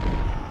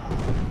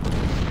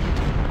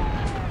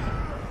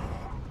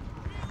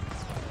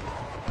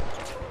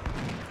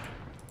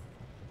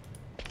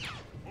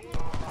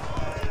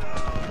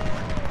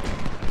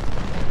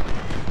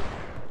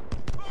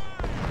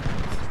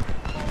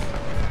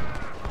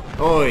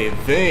 Oy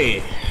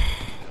vey.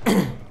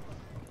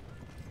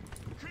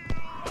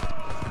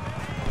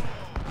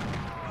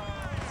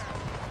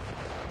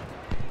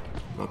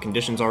 Well,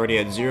 conditions already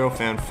at 0,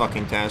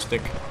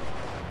 fan-fucking-tastic.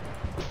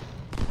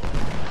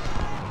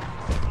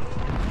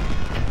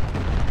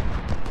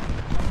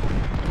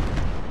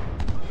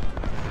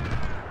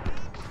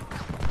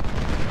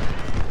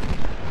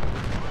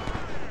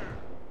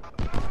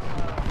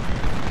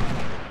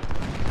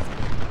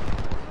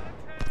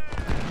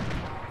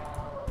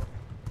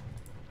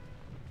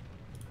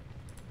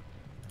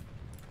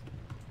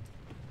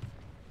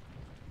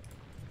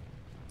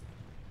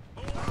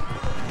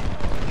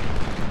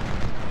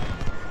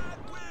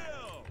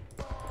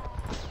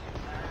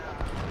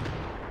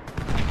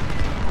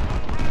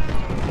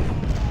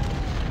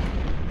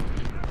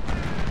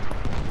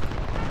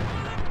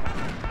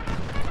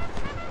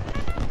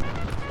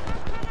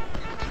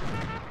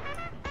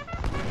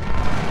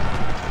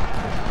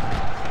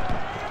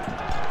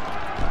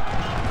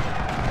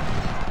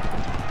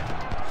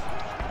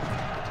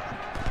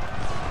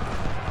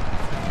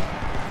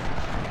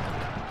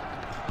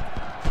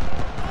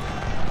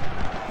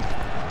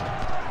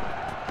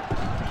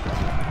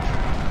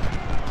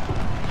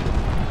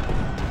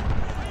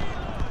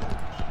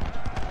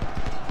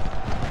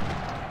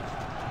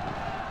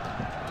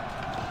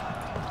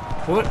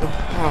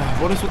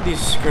 What is with these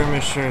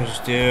skirmishers,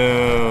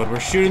 dude? We're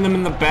shooting them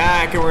in the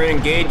back and we're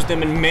engaged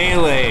them in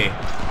melee.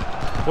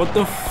 What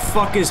the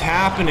fuck is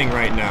happening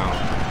right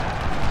now?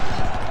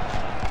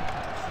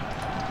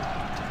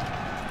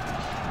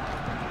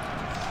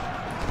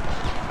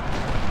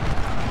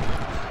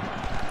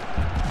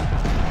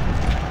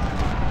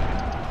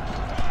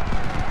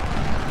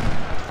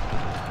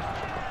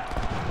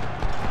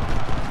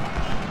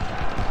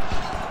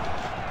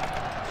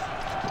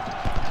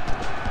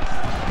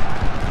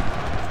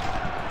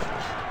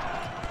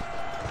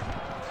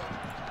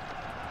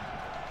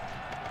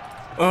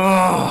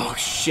 Oh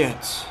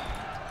shit.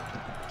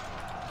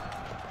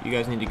 You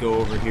guys need to go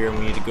over here and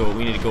we need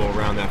to go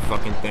around that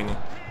fucking thing.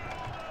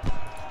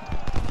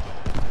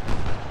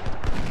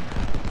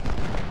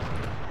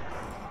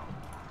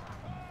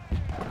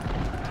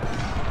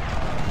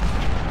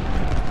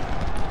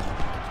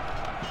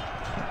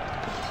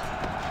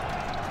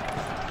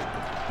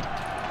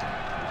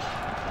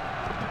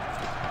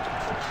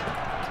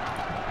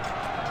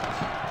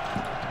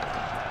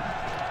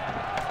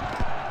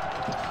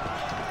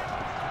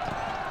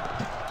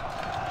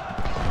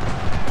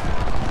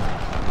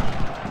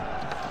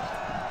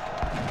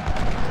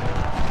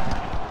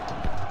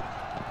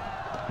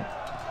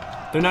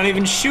 They're not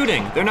even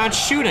shooting. They're not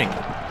shooting.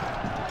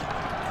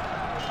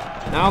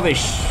 Now they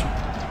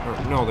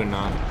no, they're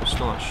not. They're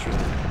still not shooting.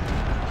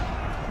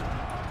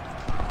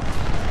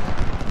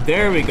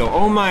 There we go.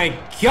 Oh my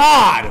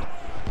god!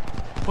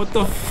 What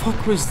the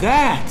fuck was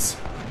that?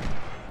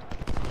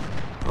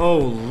 Oh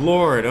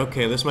lord.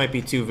 Okay, this might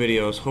be 2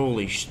 videos.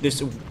 Holy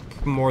this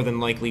more than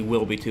likely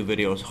will be 2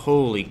 videos.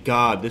 Holy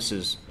god, this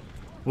is...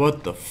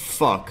 What the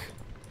fuck?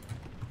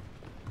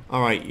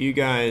 Alright, you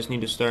guys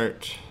need to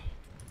start...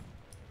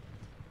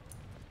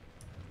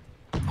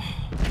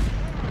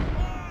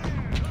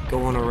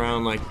 going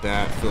around like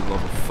that, for the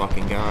love of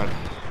fucking god.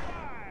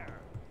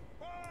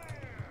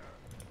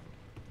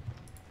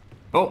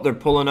 Oh, they're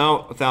pulling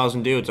out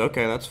 1,000 dudes.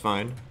 Okay, that's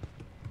fine.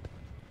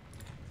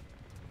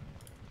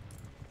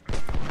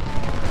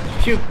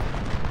 You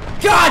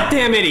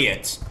goddamn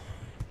idiots!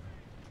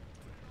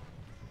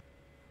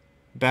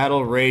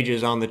 Battle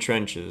rages on the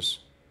trenches.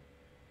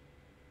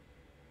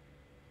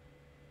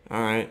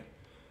 Alright.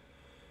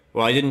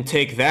 Well, I didn't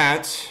take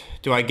that.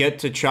 Do I get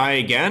to try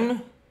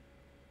again?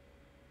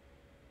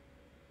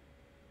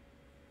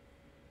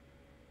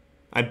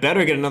 I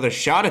better get another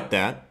shot at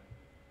that.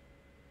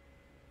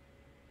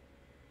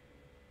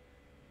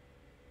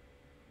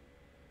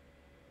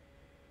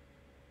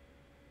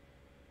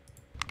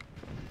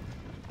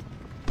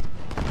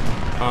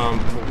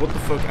 What the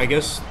fuck? I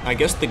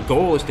guess the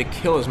goal is to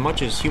kill as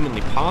much as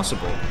humanly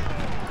possible.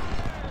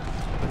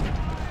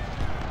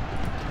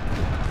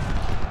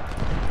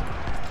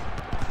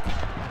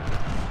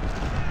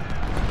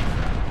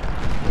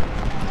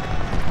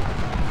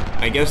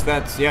 I guess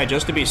that's, yeah,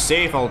 just to be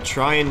safe, I'll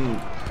try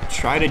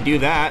to do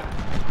that.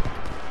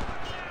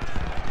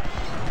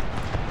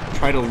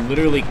 Try to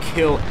literally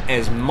kill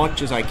as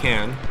much as I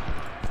can.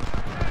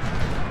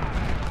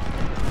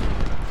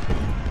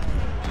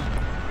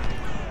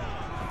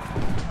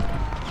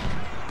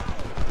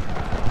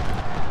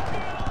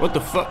 What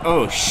the fuck?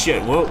 Oh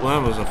shit, well,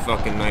 that was a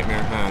fucking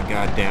nightmare. Ah,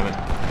 god damn it.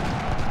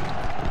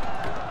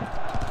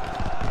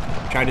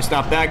 Tried to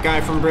stop that guy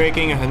from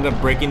breaking, I ended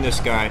up breaking this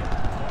guy.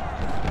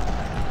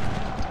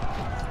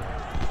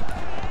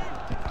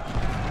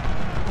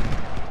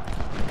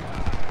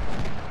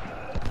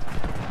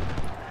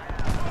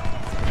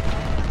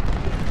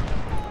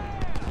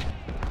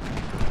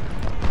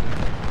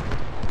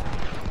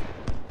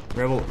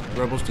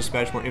 Rebels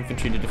dispatch more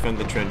infantry to defend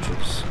the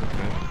trenches.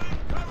 Okay.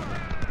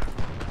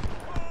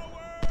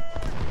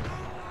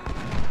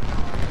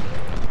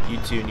 You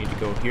two need to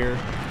go here.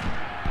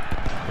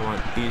 I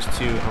want these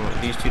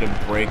two to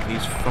break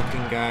these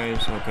fucking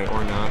guys. Okay,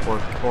 or not.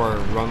 Or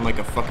run like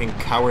a fucking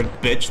coward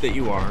bitch that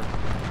you are.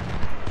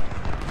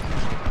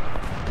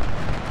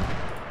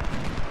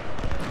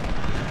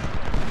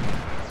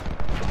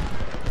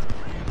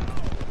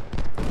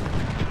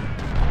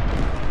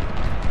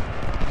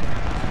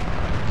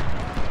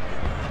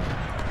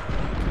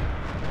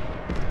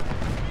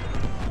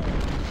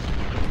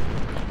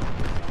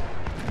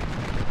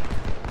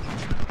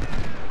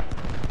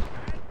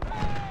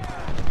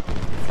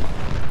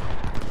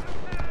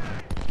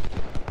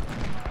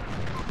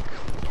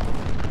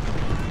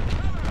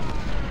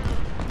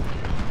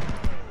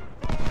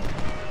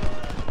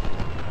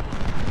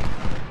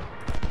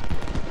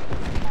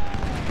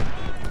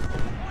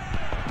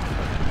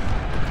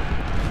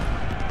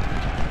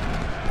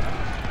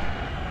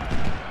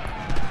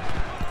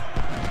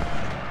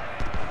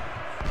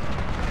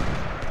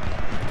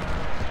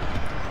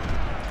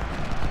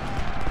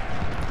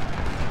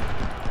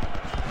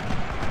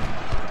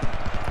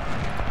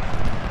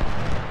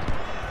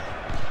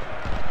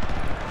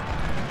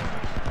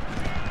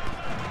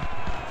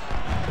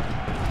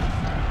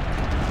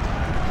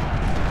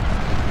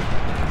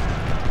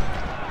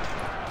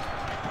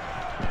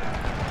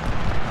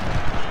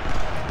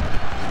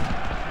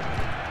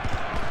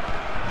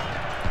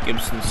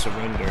 Gibson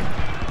surrendered.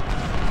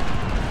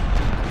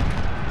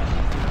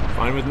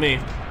 Fine with me.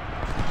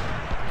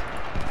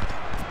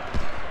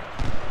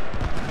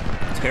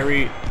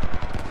 Terry.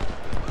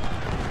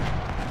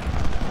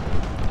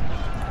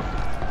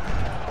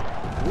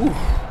 Ooh.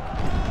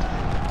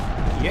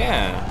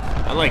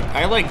 Yeah.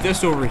 I like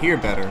this over here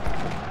better.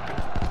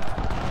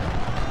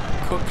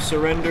 Cook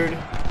surrendered.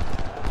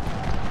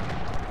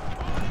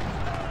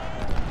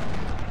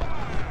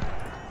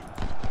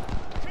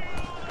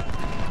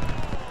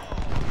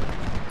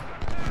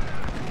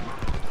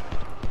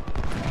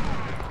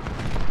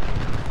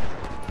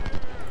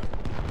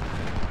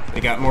 They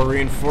got more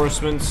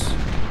reinforcements.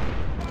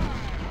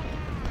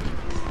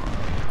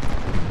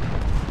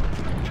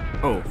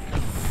 Oh,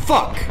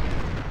 fuck!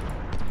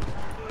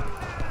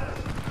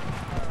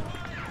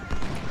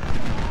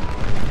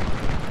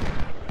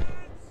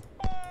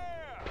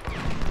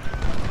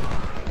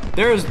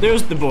 There's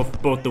the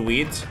both the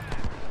weeds.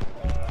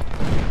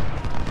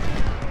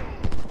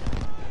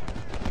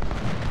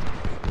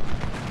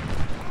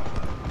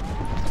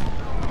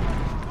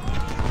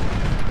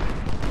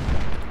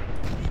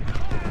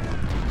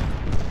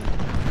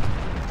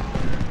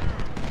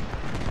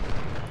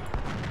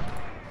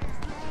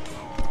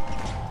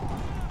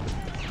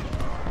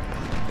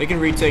 They can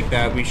retake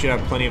that. We should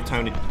have plenty of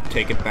time to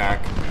take it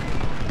back.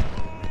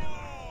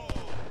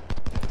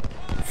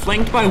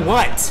 Flanked by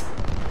what?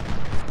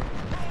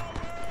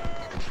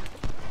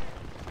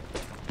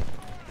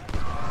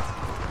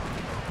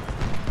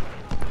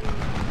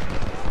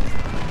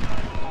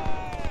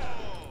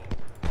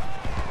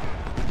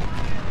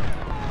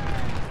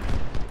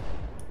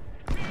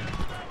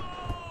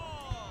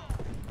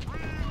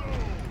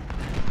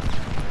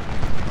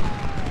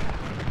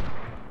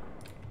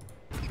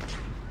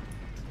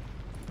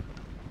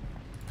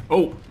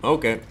 Oh,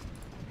 okay.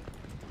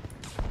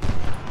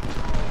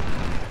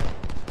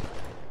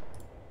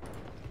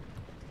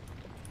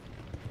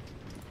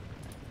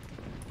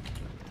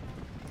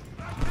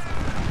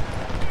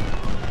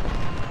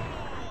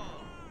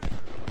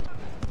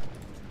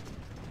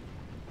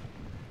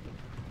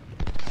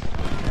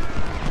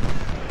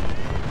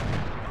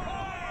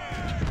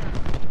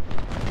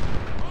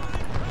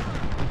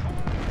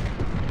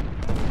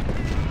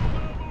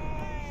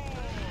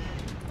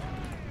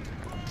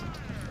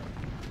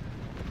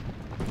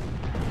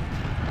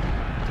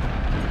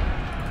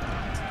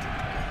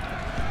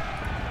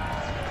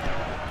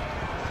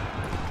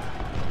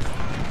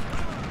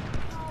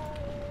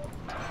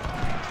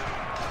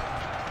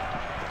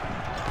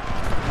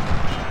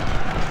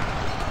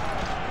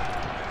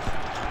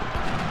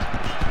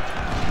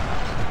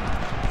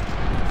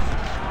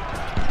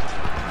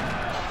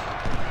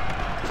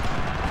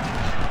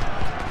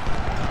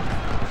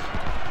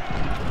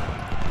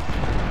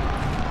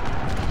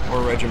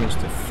 More regiments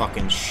to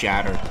fucking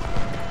shatter.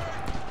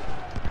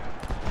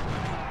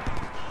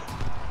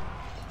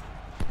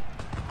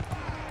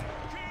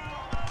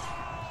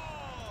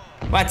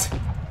 What?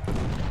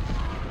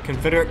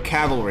 Confederate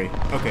cavalry.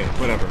 Okay,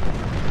 whatever.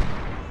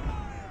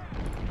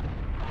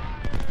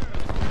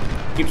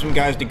 Keep some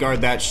guys to guard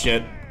that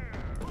shit.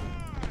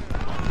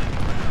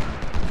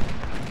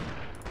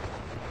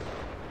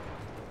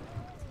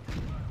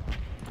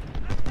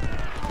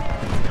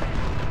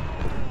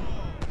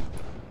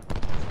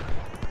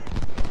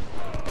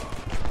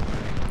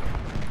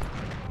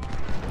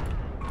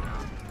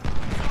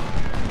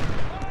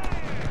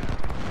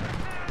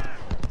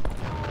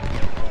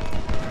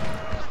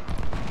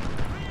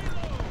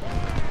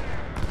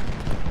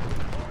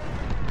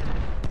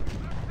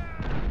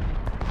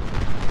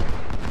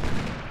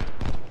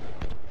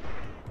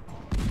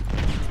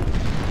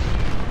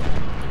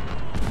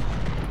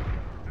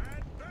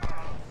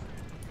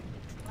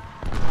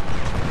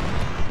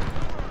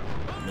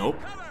 Nope.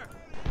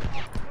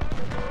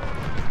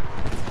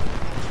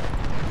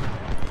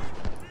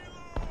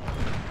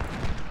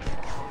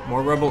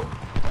 More rebel.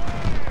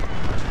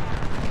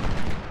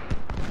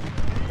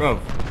 Bro.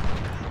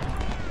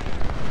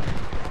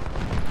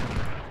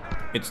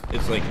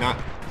 It's like not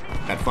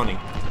that funny.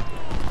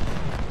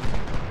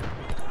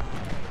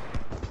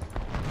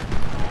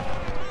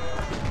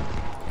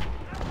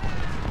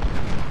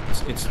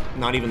 It's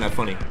not even that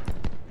funny.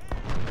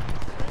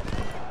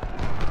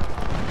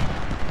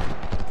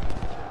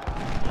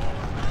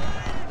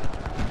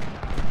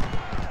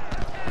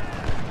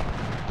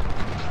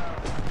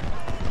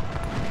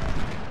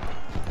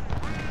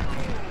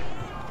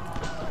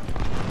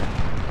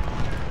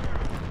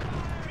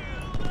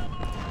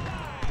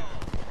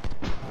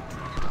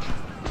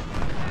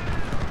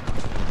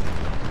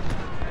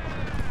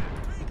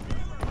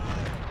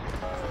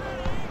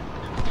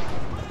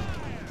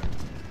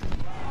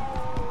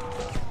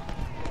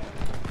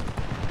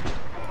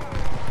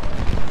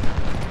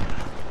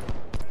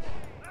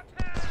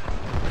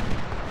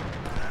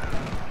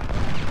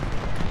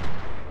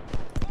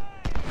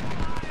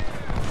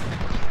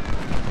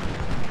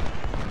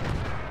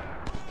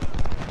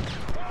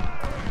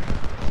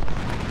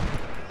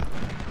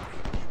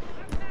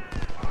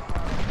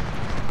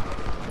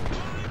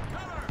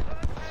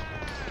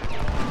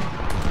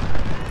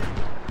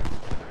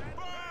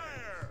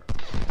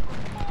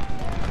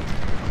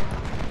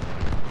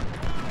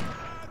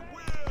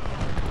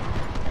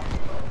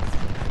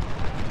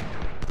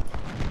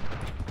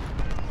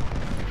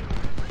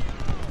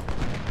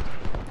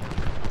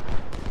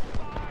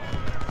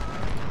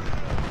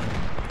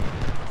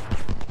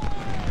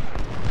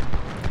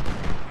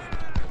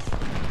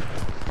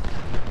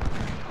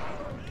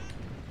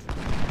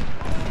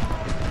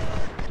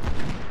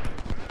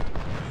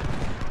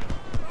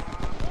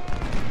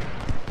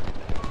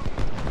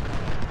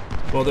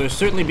 Well, they're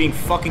certainly being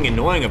fucking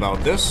annoying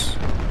about this.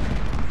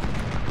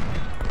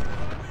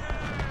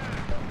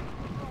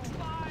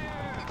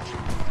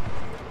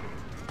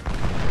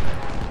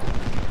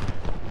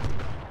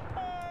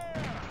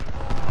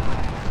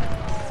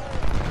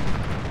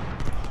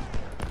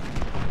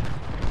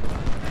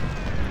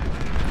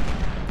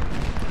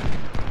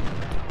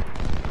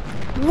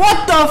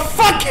 What the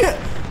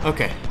fuck?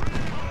 Okay.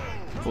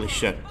 Holy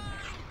shit.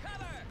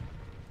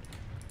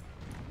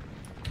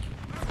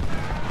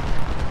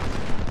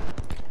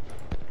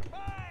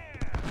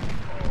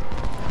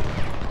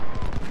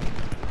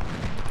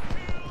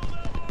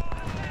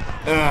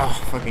 Ugh,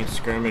 fucking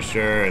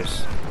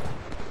skirmishers.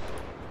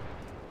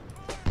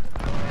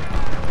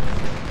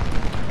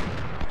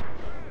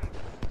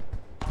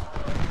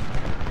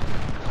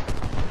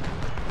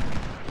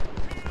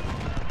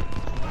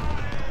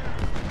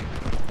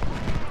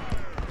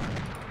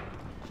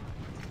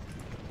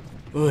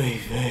 Oy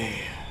vey.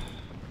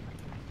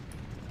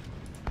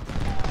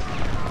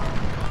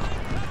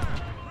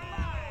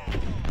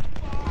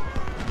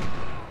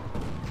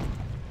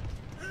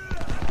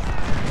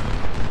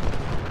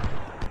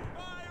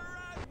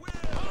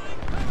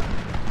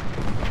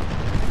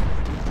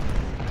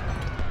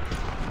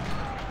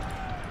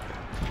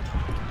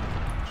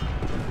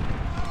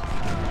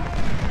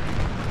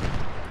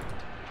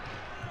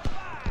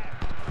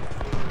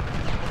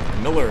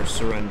 Miller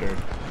surrendered.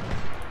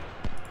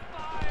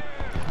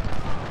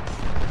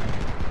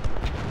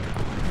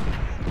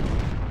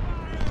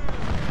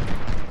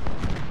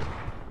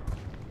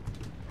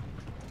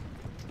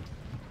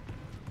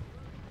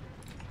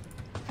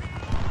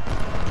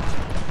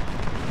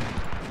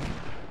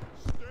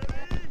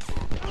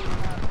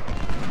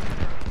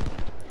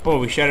 Oh,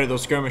 we shattered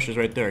those skirmishers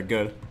right there.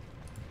 Good.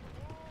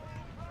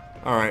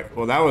 Alright,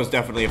 well that was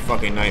definitely a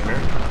fucking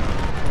nightmare.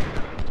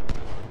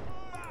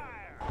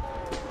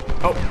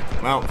 Oh,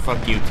 well,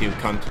 fuck you too,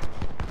 cunt.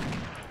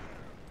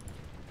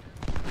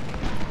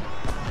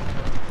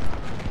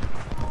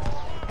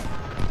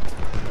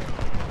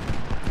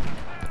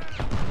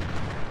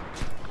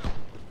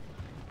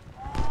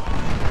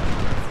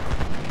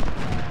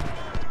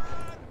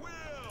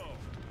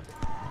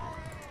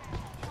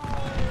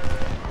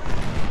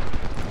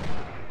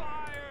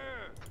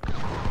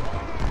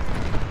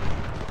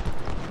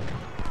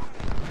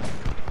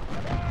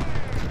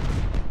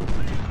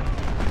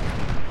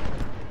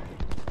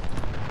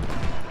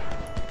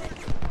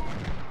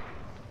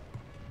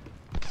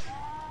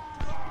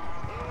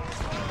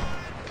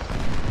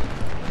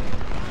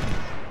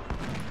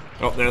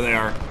 Oh, there they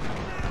are.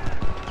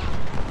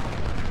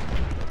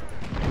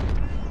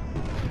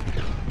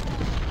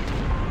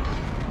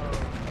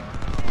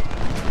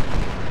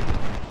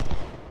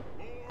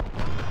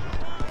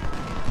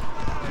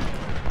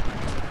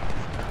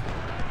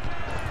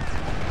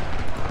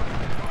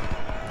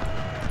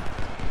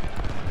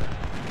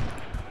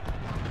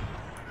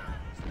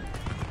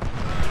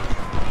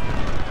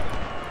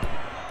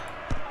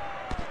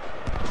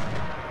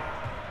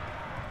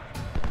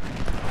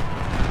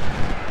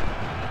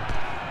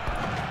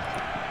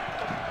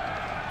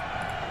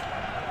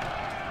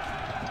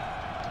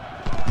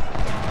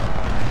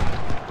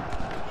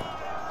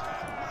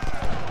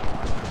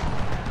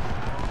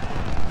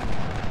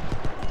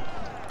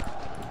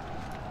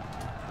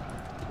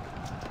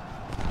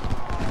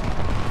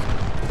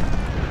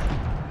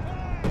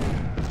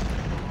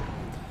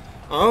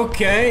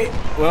 Okay,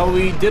 well,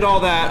 we did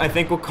all that. I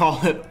think we'll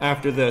call it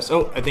after this.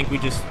 Oh, I think we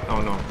just... Oh,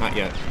 no, not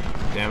yet.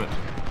 Damn it.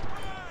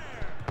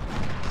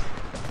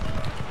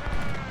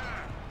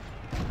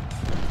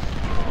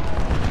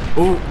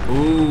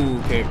 Ooh,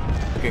 okay.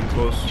 Getting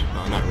close.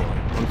 No, not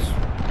really. Once...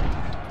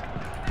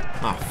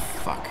 Ah,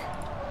 fuck.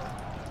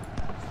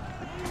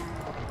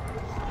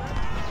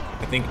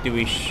 I think, did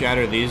we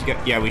shatter these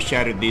guys? Yeah, we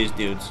shattered these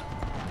dudes.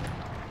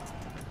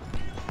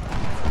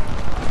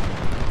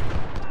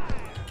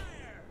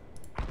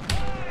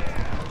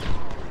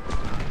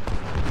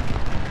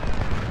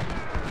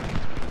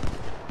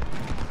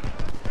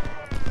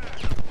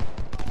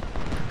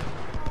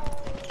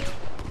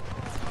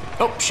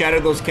 Oh,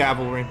 shattered those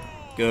cavalry.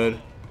 Good.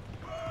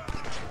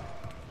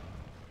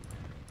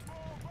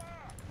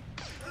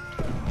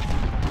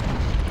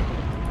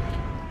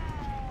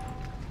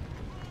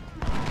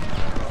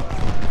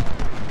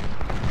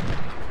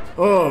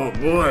 Oh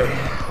boy.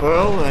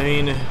 Well, I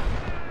mean...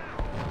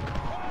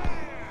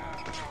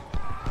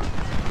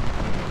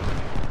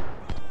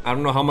 I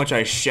don't know how much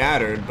I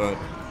shattered, but...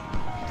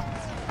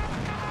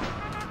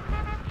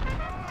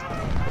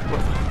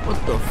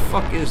 What the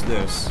fuck is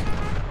this?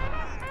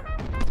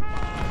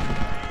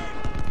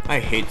 I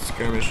hate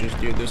skirmishers,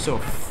 dude. They're so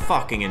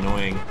fucking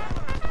annoying.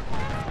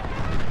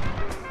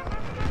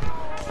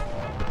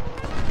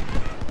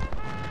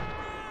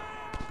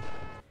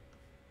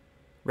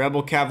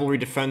 Rebel cavalry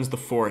defends the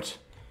fort.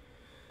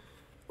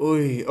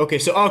 Oy. Okay,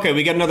 okay,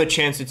 we got another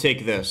chance to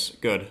take this.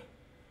 Good.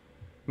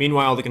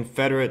 Meanwhile, the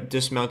Confederate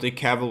dismounted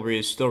cavalry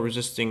is still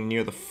resisting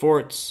near the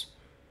forts.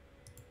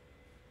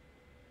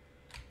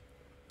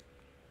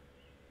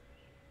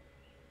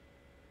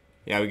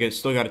 Yeah,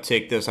 still got to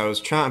take this.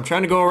 I'm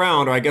trying to go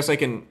around, or I guess I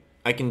can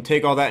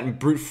take all that and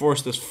brute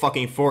force this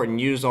fucking fort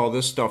and use all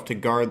this stuff to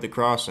guard the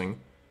crossing.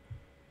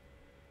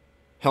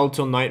 Held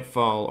till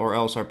nightfall, or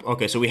else our...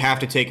 Okay, so we have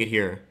to take it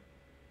here.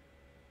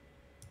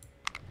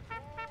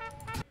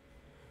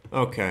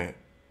 Okay.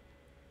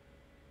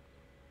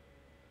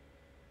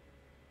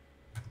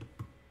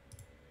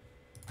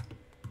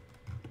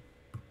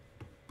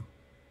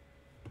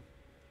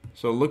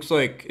 So it looks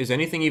like... Is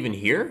anything even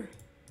here?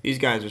 These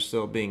guys are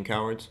still being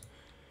cowards.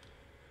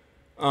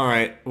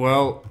 Alright,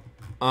 well...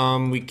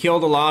 we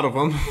killed a lot of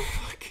them.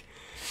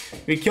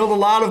 We killed a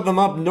lot of them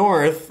up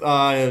north.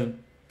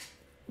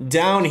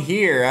 Down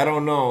here, I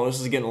don't know. This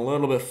is getting a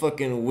little bit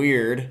fucking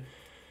weird.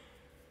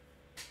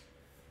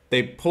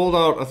 They pulled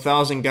out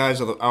 1,000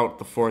 guys out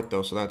the fort,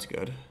 though, so that's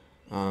good.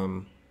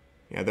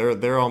 Yeah,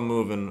 they're all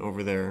moving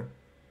over there.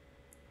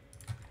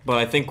 But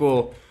I think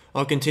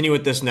I'll continue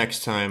with this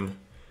next time,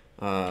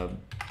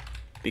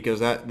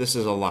 because this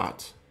is a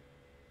lot.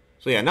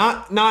 So yeah,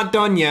 not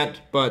done yet,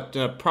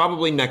 but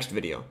probably next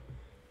video.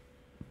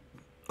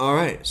 All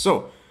right,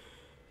 so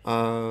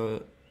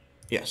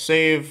yeah,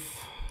 save.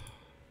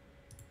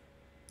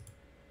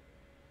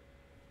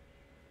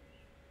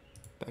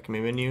 Back in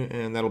my menu,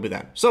 and that'll be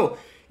that. So,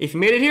 if you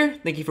made it here,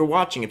 thank you for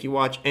watching. If you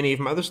watch any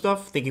of my other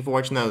stuff, thank you for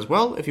watching that as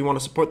well. If you want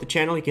to support the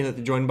channel, you can hit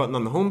the join button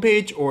on the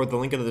homepage or the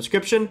link in the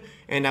description,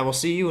 and I will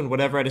see you in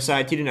whatever I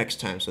decide to do next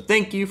time. So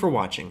thank you for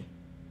watching.